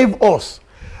God gave us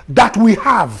that we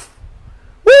have,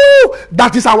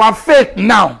 that is our faith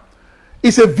now,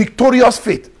 is a victorious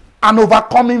faith, an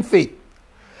overcoming faith.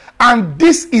 And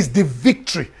this is the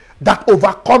victory that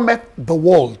overcometh the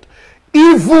world.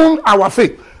 Even our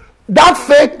faith. That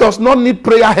faith does not need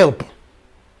prayer help.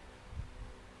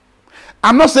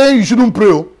 I'm not saying you shouldn't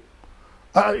pray.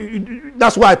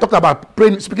 That's why I talked about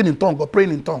praying, speaking in tongues or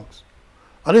praying in tongues.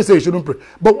 I didn't say you shouldn't pray.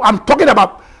 But I'm talking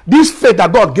about this faith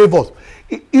that God gave us.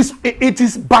 It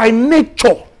is by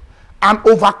nature an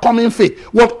overcoming faith.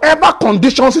 Whatever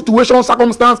condition, situation,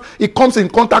 circumstance it comes in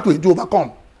contact with, you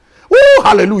overcome. Oh,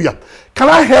 hallelujah. Can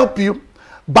I help you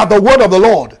by the word of the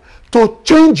Lord to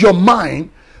change your mind,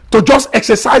 to just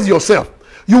exercise yourself?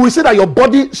 You will see that your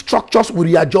body structures will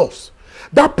readjust.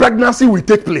 That pregnancy will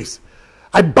take place.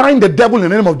 I bind the devil in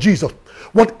the name of Jesus.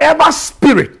 Whatever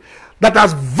spirit that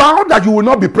has vowed that you will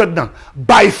not be pregnant,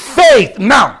 by faith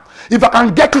now, if I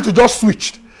can get you to just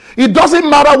switch. It doesn't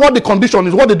matter what the condition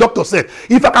is, what the doctor said.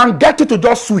 If I can get you to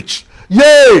just switch.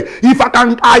 Yay! If I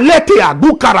can,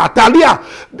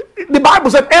 the Bible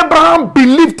said Abraham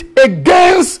believed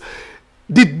against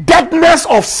the deadness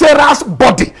of Sarah's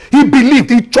body. He believed.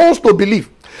 He chose to believe.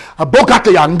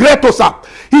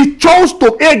 He chose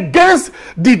to against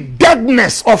the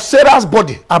deadness of Sarah's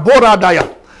body.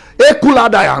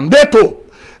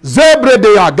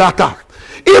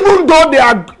 Even though they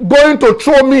are going to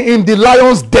throw me in the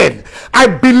lion's den, I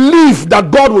believe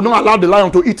that God will not allow the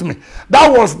lion to eat me.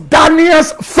 That was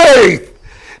Daniel's faith.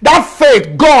 That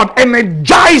faith, God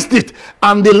energized it,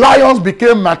 and the lions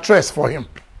became mattress for him.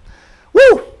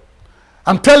 Woo!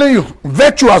 I'm telling you,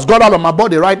 virtue has gone out of my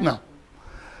body right now.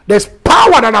 There's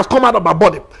power that has come out of my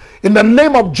body. In the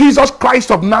name of Jesus Christ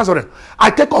of Nazareth,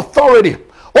 I take authority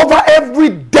over every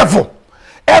devil,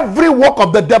 every work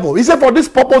of the devil. He said, for this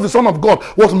purpose the Son of God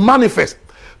was manifest,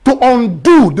 to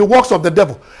undo the works of the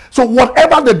devil. So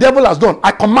whatever the devil has done,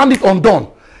 I command it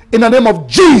undone. In the name of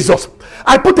Jesus,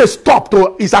 I put a stop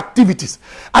to his activities.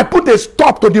 I put a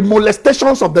stop to the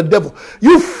molestations of the devil.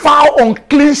 You foul,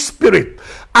 unclean spirit,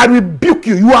 I rebuke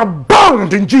you. You are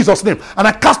bound in Jesus' name. And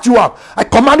I cast you out. I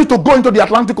command you to go into the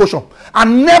Atlantic Ocean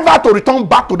and never to return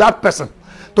back to that person,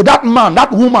 to that man,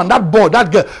 that woman, that boy, that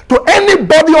girl, to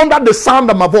anybody under the sound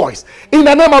of my voice. In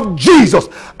the name of Jesus,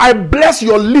 I bless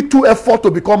your little effort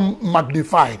to become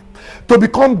magnified, to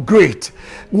become great.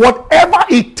 Whatever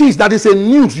it is that is a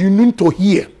news you need to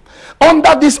hear,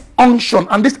 under this unction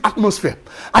and this atmosphere,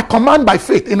 I command by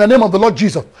faith in the name of the Lord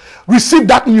Jesus, receive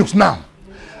that news now.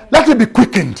 Let it be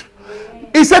quickened.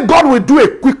 He said God will do a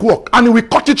quick work and he will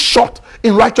cut it short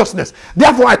in righteousness.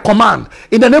 Therefore I command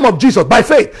in the name of Jesus, by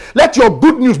faith, let your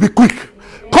good news be quick.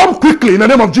 Come quickly in the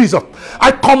name of Jesus.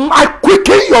 I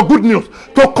quicken your good news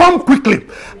to come quickly.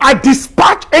 I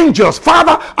dispatch angels.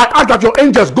 Father, I ask that your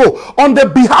angels go on the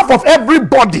behalf of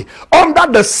everybody under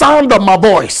the sound of my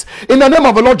voice in the name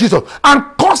of the Lord Jesus, and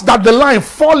cause that the line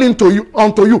fall unto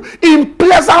you in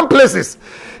pleasant places.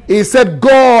 He said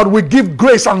God will give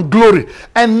grace and glory,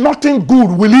 and nothing good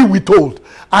will he withhold.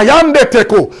 I am the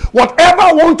teko.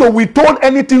 Whatever want to withhold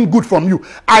anything good from you,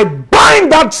 I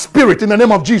bind that spirit in the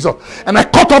name of Jesus, and I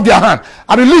cut off their hand.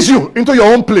 I release you into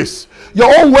your own place.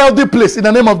 your own wealthy place in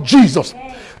the name of Jesus.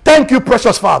 Thank you,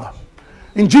 precious Father.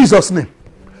 In Jesus' name.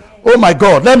 Oh my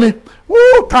God. Let me.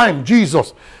 Time,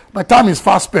 Jesus. My time is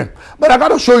fast spent. But I got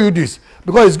to show you this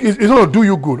because it's going to do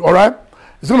you good. All right?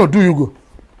 It's going to do you good.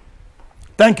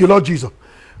 Thank you, Lord Jesus.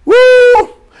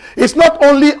 Woo! It's not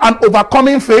only an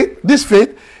overcoming faith. This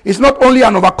faith is not only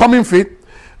an overcoming faith.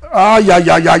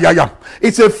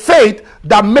 It's a faith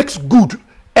that makes good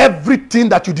everything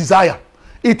that you desire.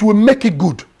 It will make it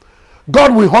good.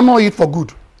 God will honor it for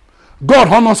good. God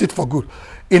honors it for good.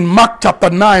 In Mark chapter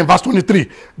 9 verse 23,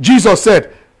 Jesus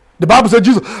said, the Bible said,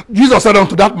 Jesus said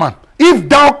unto that man, if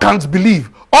thou canst believe,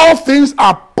 all things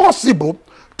are possible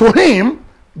to him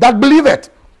that believeth.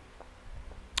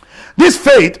 This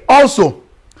faith also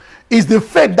is the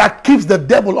faith that keeps the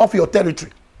devil off your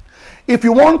territory. If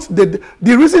you want, the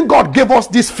reason God gave us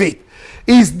this faith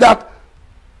is that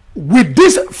with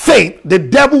this faith, the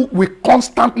devil will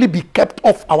constantly be kept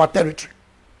off our territory.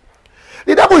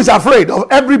 The devil is afraid of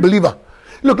every believer.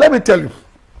 Look, let me tell you.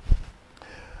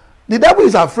 The devil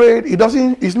is afraid.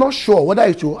 He's not sure whether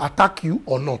it will attack you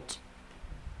or not.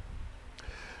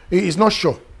 He is not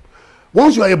sure.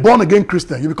 Once you are a born-again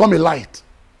Christian, you become a light.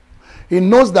 He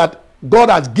knows that God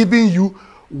has given you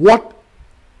what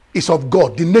is of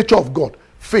God, the nature of God,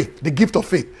 faith, the gift of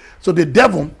faith. So the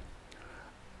devil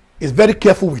is very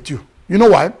careful with you. You know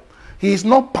why? He is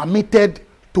not permitted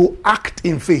to act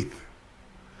in faith.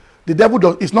 The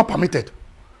devil is not permitted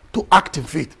to act in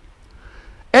faith.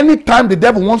 Anytime the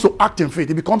devil wants to act in faith,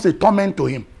 it becomes a torment to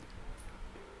him.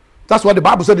 That's what the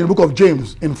Bible said in the book of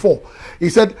James in 4. He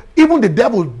said, even the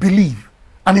devil believe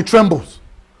and he trembles.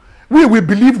 We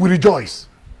believe, we rejoice.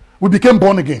 We became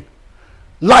born again.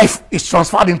 Life is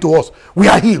transferred into us. We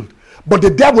are healed. But the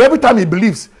devil, every time he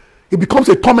believes, it becomes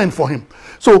a torment for him.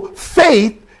 So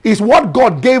faith is what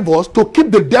God gave us to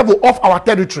keep the devil off our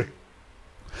territory.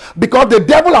 Because the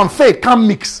devil and faith can't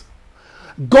mix.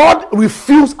 God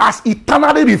has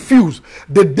eternally refused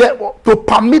the devil to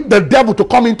permit the devil to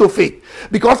come into faith.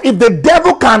 Because if the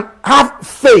devil can have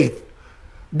faith,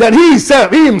 then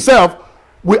he himself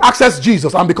will access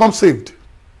Jesus and become saved.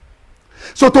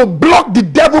 So to block the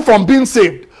devil from being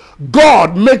saved,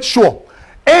 God made sure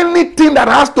anything that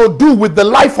has to do with the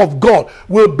life of God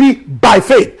will be by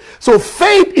faith. So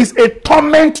faith is a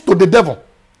torment to the devil.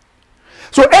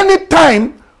 So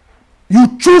anytime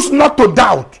you choose not to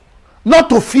doubt, not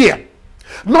to fear,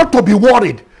 not to be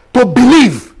worried, to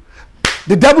believe,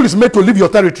 the devil is made to leave your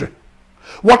territory.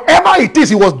 Whatever it is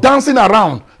he was dancing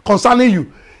around concerning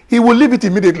you, he will leave it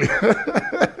immediately.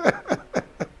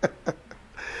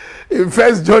 In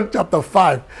 1 John chapter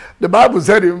 5, the Bible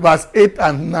said in verse 8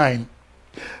 and 9.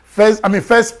 1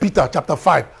 Peter chapter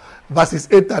 5, verses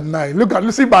 8 and 9.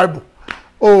 Look, see Bible.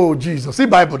 Oh, Jesus. See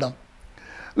Bible now.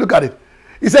 Look at it.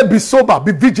 He said, be sober,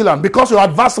 be vigilant, because your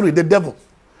adversary, the devil,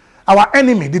 our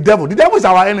enemy, the devil is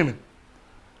our enemy.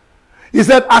 He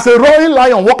said, as a roaring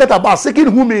lion walketh about, seeking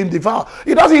whom he may devour.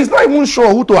 He's not even sure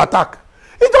who to attack.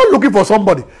 He's just looking for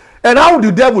somebody. And how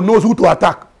the devil knows who to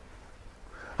attack?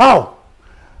 How?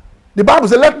 The Bible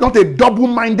says, let not a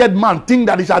double-minded man think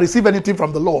that he shall receive anything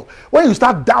from the Lord. When you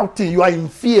start doubting, you are in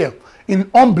fear,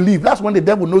 in unbelief. That's when the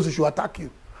devil knows he should attack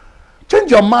you.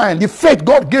 Change your mind. The faith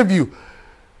God gave you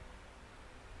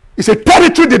is a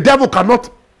territory the devil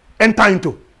cannot enter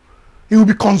into. He will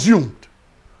be consumed.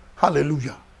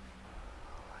 Hallelujah.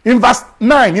 In verse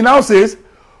 9, he now says,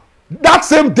 that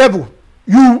same devil,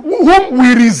 whom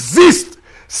we resist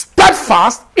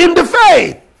steadfast in the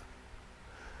faith.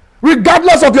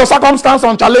 Regardless of your circumstance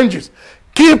and challenges,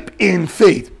 keep in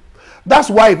faith. That's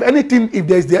why if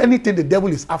there's anything the devil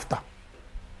is after,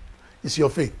 it's your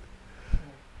faith.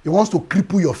 He wants to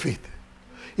cripple your faith.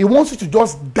 He wants you to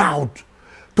just doubt,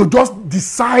 to just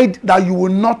decide that you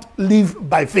will not live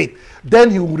by faith.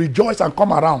 Then he will rejoice and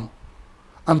come around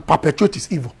and perpetuate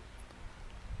his evil.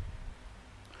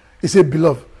 He said,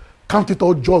 beloved, count it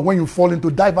all joy when you fall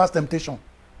into diverse temptation.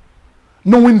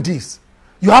 Knowing this,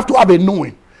 you have to have a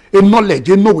knowing. A knowledge,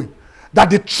 a knowing that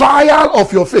the trial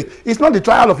of your faith is not the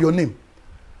trial of your name.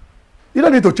 You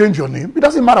don't need to change your name. It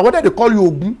doesn't matter whether they call you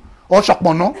Ogun or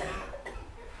Shakmono.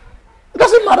 It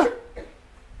doesn't matter.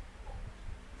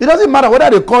 It doesn't matter whether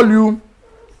they call you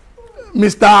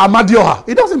Mr. Amadioha.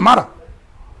 It doesn't matter.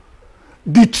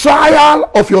 The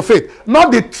trial of your faith,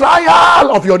 not the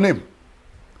trial of your name.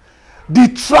 The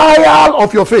trial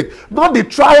of your faith, not the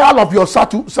trial of your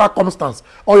circumstance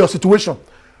or your situation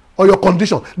or your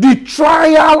condition. The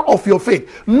trial of your faith,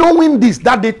 knowing this,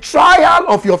 that the trial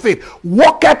of your faith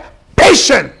worketh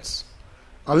patience,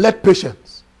 and let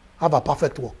patience have a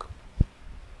perfect work.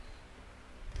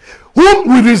 Whom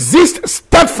we resist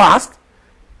steadfast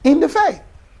in the faith.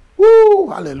 Woo,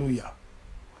 hallelujah.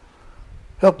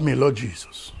 Help me, Lord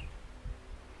Jesus.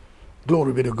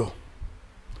 Glory be to God.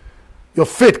 Your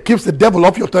faith keeps the devil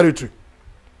off your territory.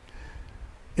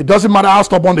 It doesn't matter how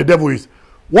stubborn the devil is.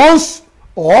 Once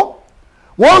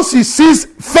he sees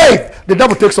faith, the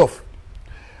devil takes off.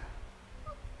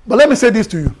 But let me say this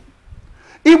to you.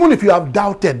 Even if you have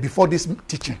doubted before this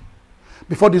teaching,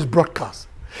 before this broadcast,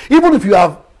 even if you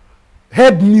have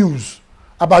heard news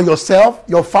about yourself,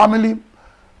 your family,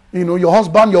 your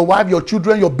husband, your wife, your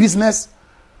children, your business,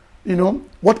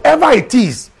 whatever it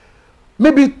is,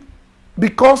 maybe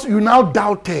because you now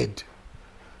doubted,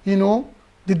 the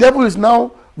devil is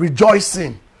now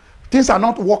rejoicing. Things are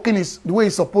not working the way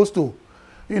it's supposed to.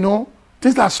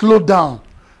 Things are slowed down.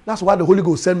 That's why the Holy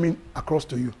Ghost sent me across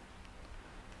to you.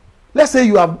 Let's say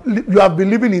you have been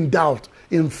living in doubt,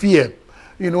 in fear.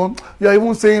 You're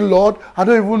even saying, Lord, I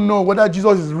don't even know whether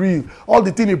Jesus is real. All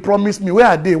the things he promised me, where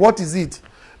are they? What is it?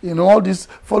 All this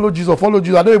follow Jesus.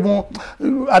 I don't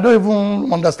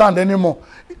even understand anymore.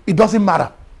 It doesn't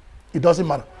matter. It doesn't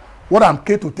matter. What I'm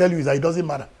here to tell you is that it doesn't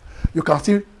matter. You can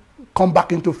still come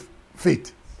back into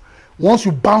faith. Once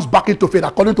you bounce back into faith,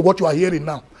 according to what you are hearing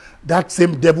now, that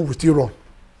same devil will still run.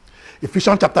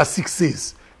 Ephesians chapter 6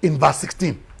 says in verse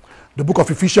 16, the book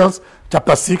of Ephesians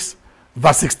chapter 6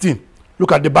 verse 16.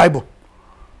 Look at the Bible.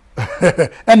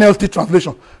 NLT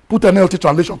translation. Put NLT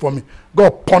translation for me.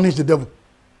 God punish the devil.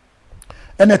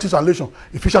 NLT translation.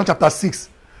 Ephesians chapter 6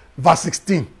 verse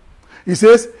 16. He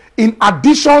says, in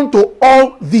addition to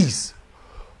all these,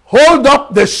 hold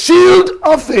up the shield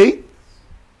of faith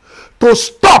to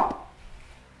stop.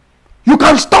 You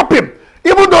can stop him.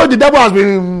 Even though the devil has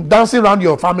been dancing around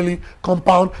your family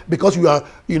compound because you've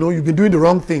been doing the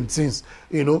wrong thing since,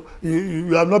 you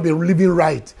have not been living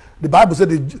right. The Bible said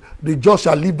the just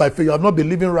shall live by faith. You have not been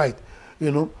living right.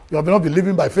 You have not been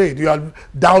living by faith. You are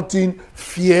doubting,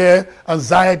 fear,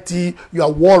 anxiety. You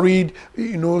are worried,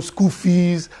 school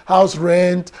fees, house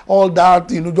rent, all that,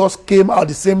 just came out at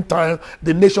the same time.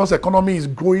 The nation's economy is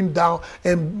going down.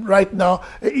 And right now,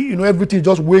 everything is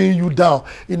just weighing you down.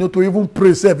 To even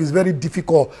pray self is very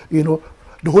difficult. The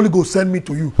Holy Ghost sent me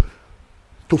to you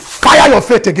to fire your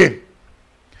faith again.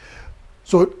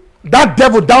 So that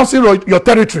devil dancing around your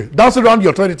territory,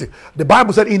 the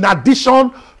Bible said, in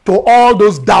addition to all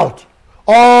those doubts,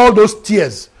 all those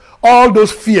tears, all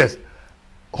those fears,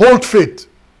 hold faith.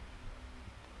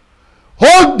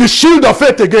 Hold the shield of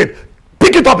faith again.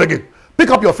 Pick it up again.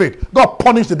 Pick up your faith. God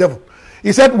punish the devil.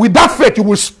 He said, with that faith, you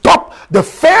will stop the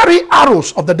fiery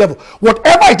arrows of the devil.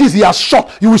 Whatever it is he has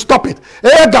shot, you will stop it.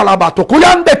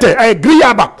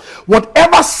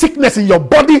 Whatever sickness in your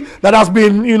body that has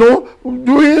been,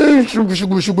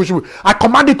 I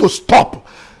command it to stop.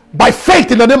 By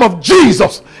faith in the name of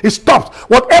Jesus, it stops.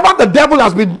 Whatever the devil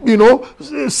has been,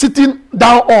 sitting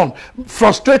down on,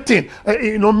 frustrating,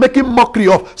 making mockery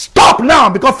of, stop now,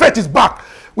 because faith is back.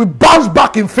 We bounce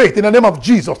back in faith in the name of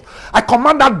Jesus. I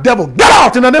command that devil, get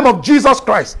out in the name of Jesus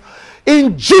Christ.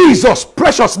 In Jesus'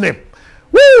 precious name.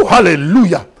 Woo,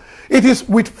 hallelujah. It is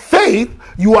with faith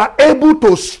you are able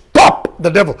to stop the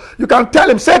devil. You can tell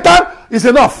him, Satan, it's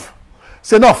enough.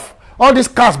 It's enough. All these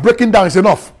cars breaking down is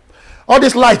enough. All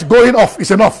this light going off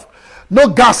is enough. No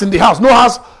gas in the house, no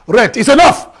house rent, it's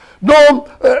enough. No,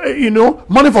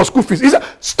 money for school fees.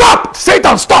 Stop,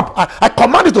 Satan, stop. I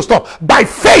command you to stop by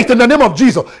faith in the name of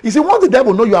Jesus. You see, once the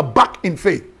devil know you are back in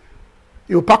faith,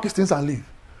 he will pack his things and leave.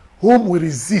 Whom will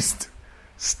resist,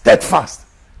 steadfast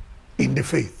in the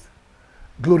faith.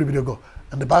 Glory be to God.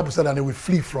 And the Bible said, and they will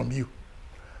flee from you.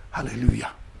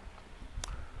 Hallelujah.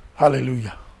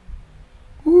 Hallelujah.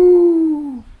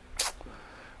 Woo.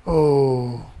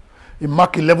 Oh, in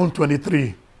Mark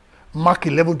 11:23. Mark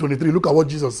 11:23. Look at what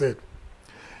Jesus said.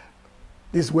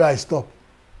 This is where I stop.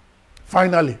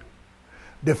 Finally,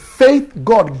 the faith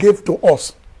God gave to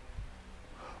us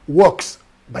works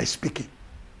by speaking.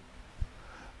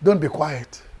 Don't be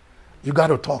quiet. You got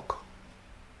to talk.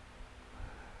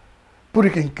 Put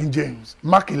it in King James.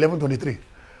 Mark 11:23.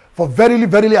 For verily,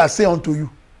 verily, I say unto you,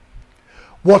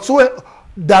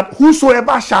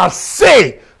 whosoever shall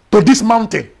say to this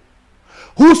mountain,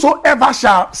 whosoever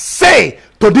shall say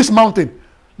to this mountain,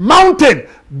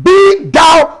 be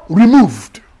thou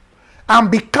removed, and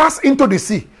be cast into the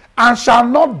sea, and shall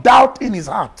not doubt in his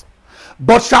heart,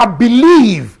 but shall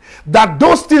believe that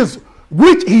those things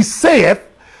which he saith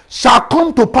shall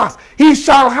come to pass, he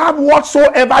shall have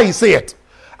whatsoever he saith.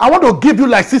 I want to give you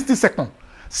like 60 seconds.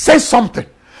 Say something.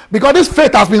 Because this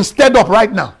faith has been stirred up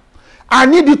right now. I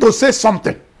need you to say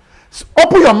something.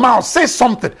 Open your mouth, say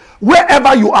something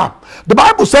wherever you are. The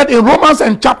Bible said in Romans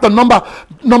and chapter number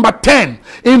 10,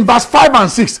 in verse 5 and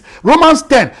 6, Romans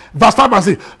 10 verse 5 and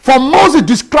 6, for Moses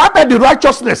described the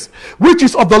righteousness which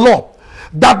is of the law,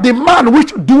 that the man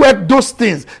which doeth those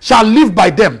things shall live by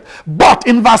them. But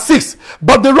in verse 6,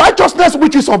 but the righteousness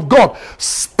which is of God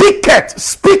speaketh.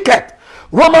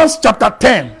 Romans chapter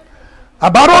 10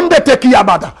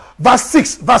 verse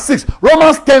 6,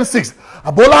 Romans 10:6.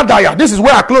 This is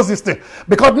where I close this thing,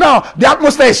 because now the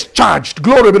atmosphere is charged.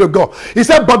 Glory be to God. He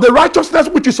said, but the righteousness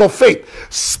which is of faith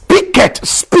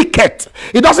speaketh.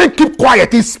 It doesn't keep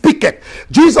quiet, he speaketh.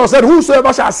 Jesus said,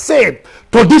 whosoever shall say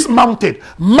to this mountain,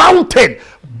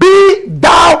 be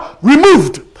thou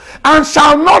removed, and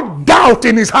shall not doubt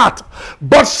in his heart,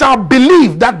 but shall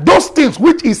believe that those things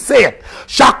which he said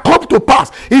shall come to pass.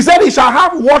 He said he shall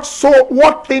have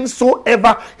what things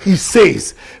soever he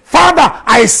says. Father,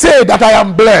 I say that I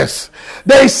am blessed.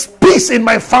 There is peace in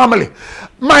my family.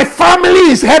 My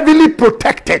family is heavily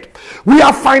protected. We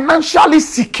are financially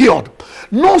secured.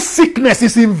 No sickness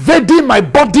is invading my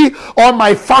body or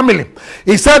my family.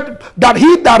 He said that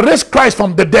he that raised Christ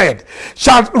from the dead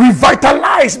shall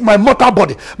revitalize my mortal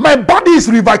body. My body is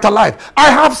revitalized.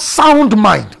 I have sound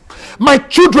mind. My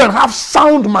children have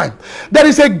sound mind. There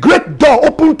is a great door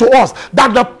open to us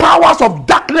that the powers of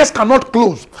darkness cannot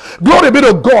close. Glory be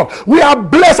to God. We are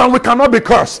blessed and we cannot be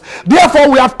cursed.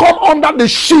 Therefore, we have come under the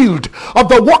shield of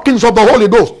the workings of the Holy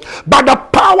Ghost. By the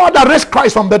power that raised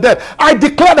Christ from the dead, I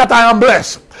declare that I am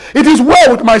blessed. It is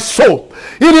well with my soul.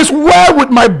 It is well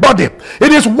with my body.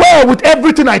 It is well with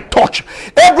everything I touch.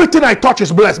 Everything I touch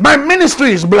is blessed. My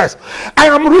ministry is blessed. I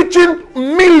am reaching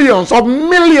millions all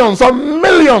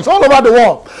over the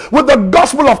world with the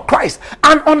gospel of Christ.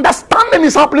 And understanding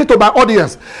is happening to my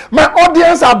audience. My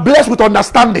audience are blessed with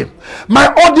understanding. My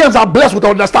audience are blessed with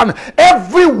understanding.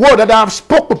 Every word that I have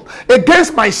spoken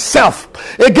against myself,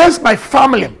 against my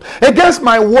family, against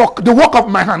my work, the work of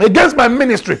my hand, against my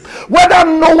ministry, whether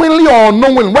knowingly or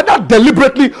unknowingly, whether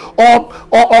deliberately or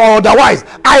otherwise,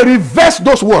 I reverse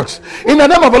those words in the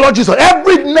name of the Lord Jesus.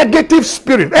 Every negative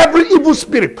spirit, every evil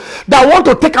spirit that want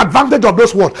to take advantage of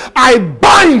those words, I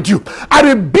bind you. I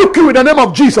rebuke you in the name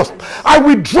of Jesus. I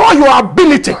withdraw your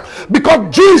ability,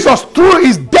 because Jesus, through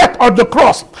his death on the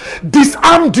cross,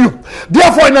 disarmed you.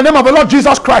 Therefore, in the name of the Lord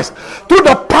Jesus Christ, through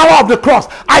the power of the cross,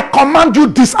 I command you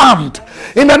disarmed.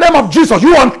 In the name of Jesus,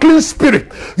 you unclean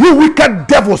spirit, you wicked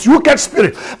devils, you wicked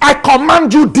spirit, I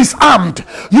command you disarmed.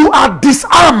 You are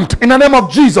disarmed in the name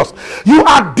of Jesus. You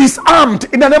are disarmed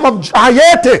in the name of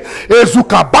Ayete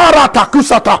ezukabara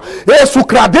takusata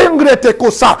esukradengre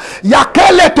tekosa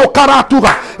yakele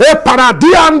tokaratuga e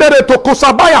paradiandere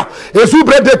tokosabaya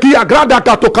ezubredeki agrada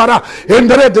katokara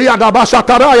endere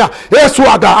diadabashataraya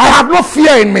esuaga. I have no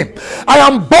fear in me. I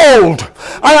am bold.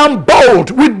 I am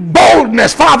bold. With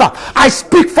boldness, Father, I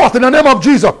speak forth in the name of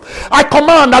Jesus. I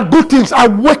command that good things are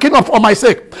waking up for my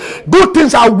sake. Good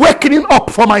things are waking up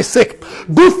for my sake.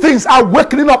 Good things are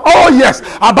waking up. Oh yes.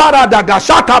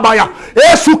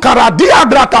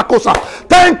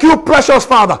 Thank you, precious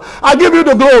Father. I give you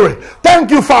the glory.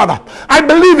 Thank you, Father. I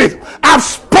believe it. I've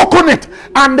spoken it,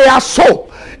 and they are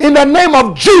so. In the name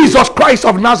of Jesus Christ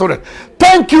of Nazareth.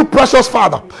 Thank you, precious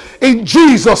Father. In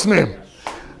Jesus' name.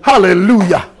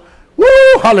 Hallelujah.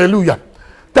 Woo, hallelujah.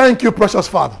 Thank you, precious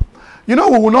Father. You know,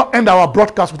 we will not end our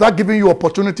broadcast without giving you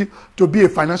opportunity to be a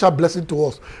financial blessing to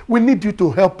us. We need you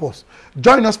to help us.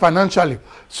 Join us financially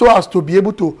so as to be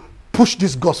able to push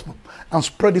this gospel and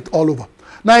spread it all over.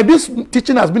 Now, if this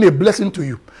teaching has been a blessing to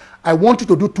you, I want you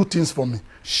to do two things for me.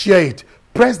 Share it.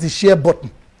 Press the share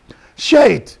button.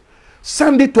 Share it.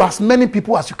 Send it to as many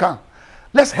people as you can.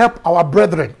 Let's help our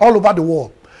brethren all over the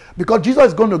world. Because Jesus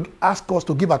is going to ask us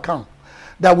to give account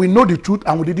that we know the truth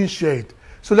and we didn't share it.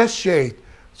 So let's share it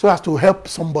so as to help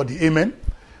somebody. Amen.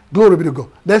 Glory be to God.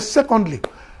 Then secondly,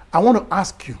 I want to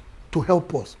ask you to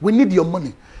help us. We need your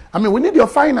money. I mean, we need your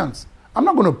finance. I'm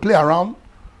not going to play around.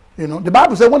 You know, the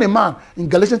Bible says when a man in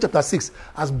Galatians chapter 6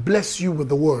 has blessed you with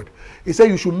the word, he said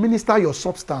you should minister your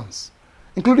substance,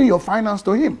 including your finance,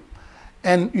 to him.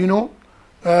 And, you know,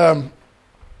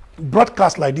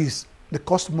 broadcasts like this, they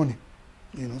cost money.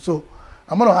 You know, so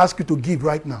I'm going to ask you to give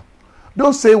right now.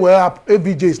 Don't say, well,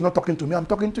 AVJ is not talking to me. I'm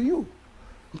talking to you.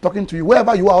 I'm talking to you.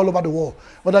 Wherever you are all over the world,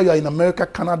 whether you are in America,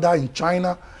 Canada, in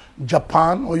China,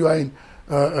 Japan, or you are in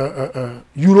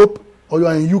Europe, or you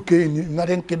are in UK, in the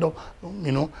United Kingdom,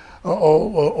 you know,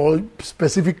 or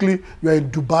specifically you are in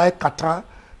Dubai, Qatar,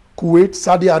 Kuwait,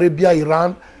 Saudi Arabia,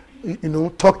 Iran, you know,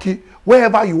 Turkey,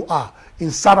 wherever you are, in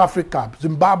South Africa,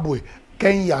 Zimbabwe,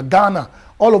 Kenya, Ghana,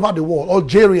 all over the world,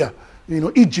 Algeria,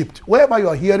 Egypt, wherever you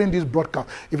are hearing this broadcast,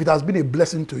 if it has been a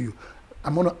blessing to you,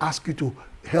 I'm going to ask you to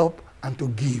help and to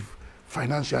give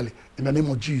financially in the name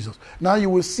of Jesus. Now you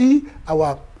will see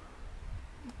our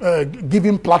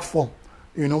giving platform.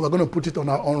 We're going to put it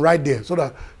on right there so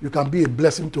that you can be a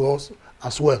blessing to us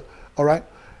as well. All right?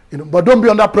 But don't be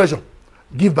under pressure.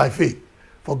 Give by faith,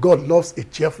 for God loves a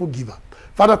cheerful giver.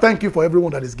 Father, thank you for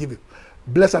everyone that is giving.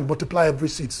 Bless and multiply every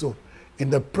seed sown in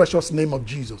the precious name of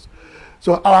Jesus.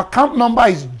 So our account number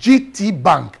is GT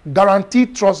Bank,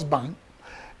 Guaranteed Trust Bank,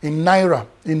 in Naira,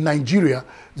 in Nigeria,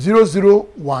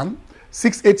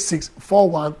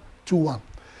 001-686-4121.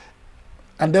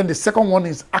 And then the second one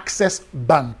is Access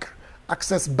Bank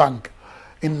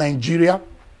in Nigeria,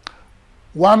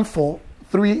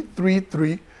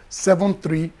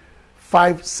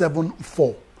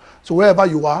 14333-73574. So wherever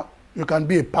you are, you can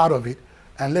be a part of it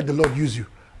and let the Lord use you.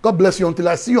 God bless you until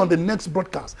I see you on the next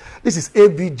broadcast. This is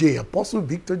AVJ, Apostle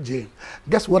Victor James.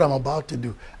 Guess what I'm about to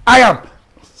do? I am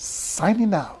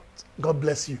signing out. God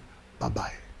bless you.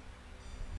 Bye-bye.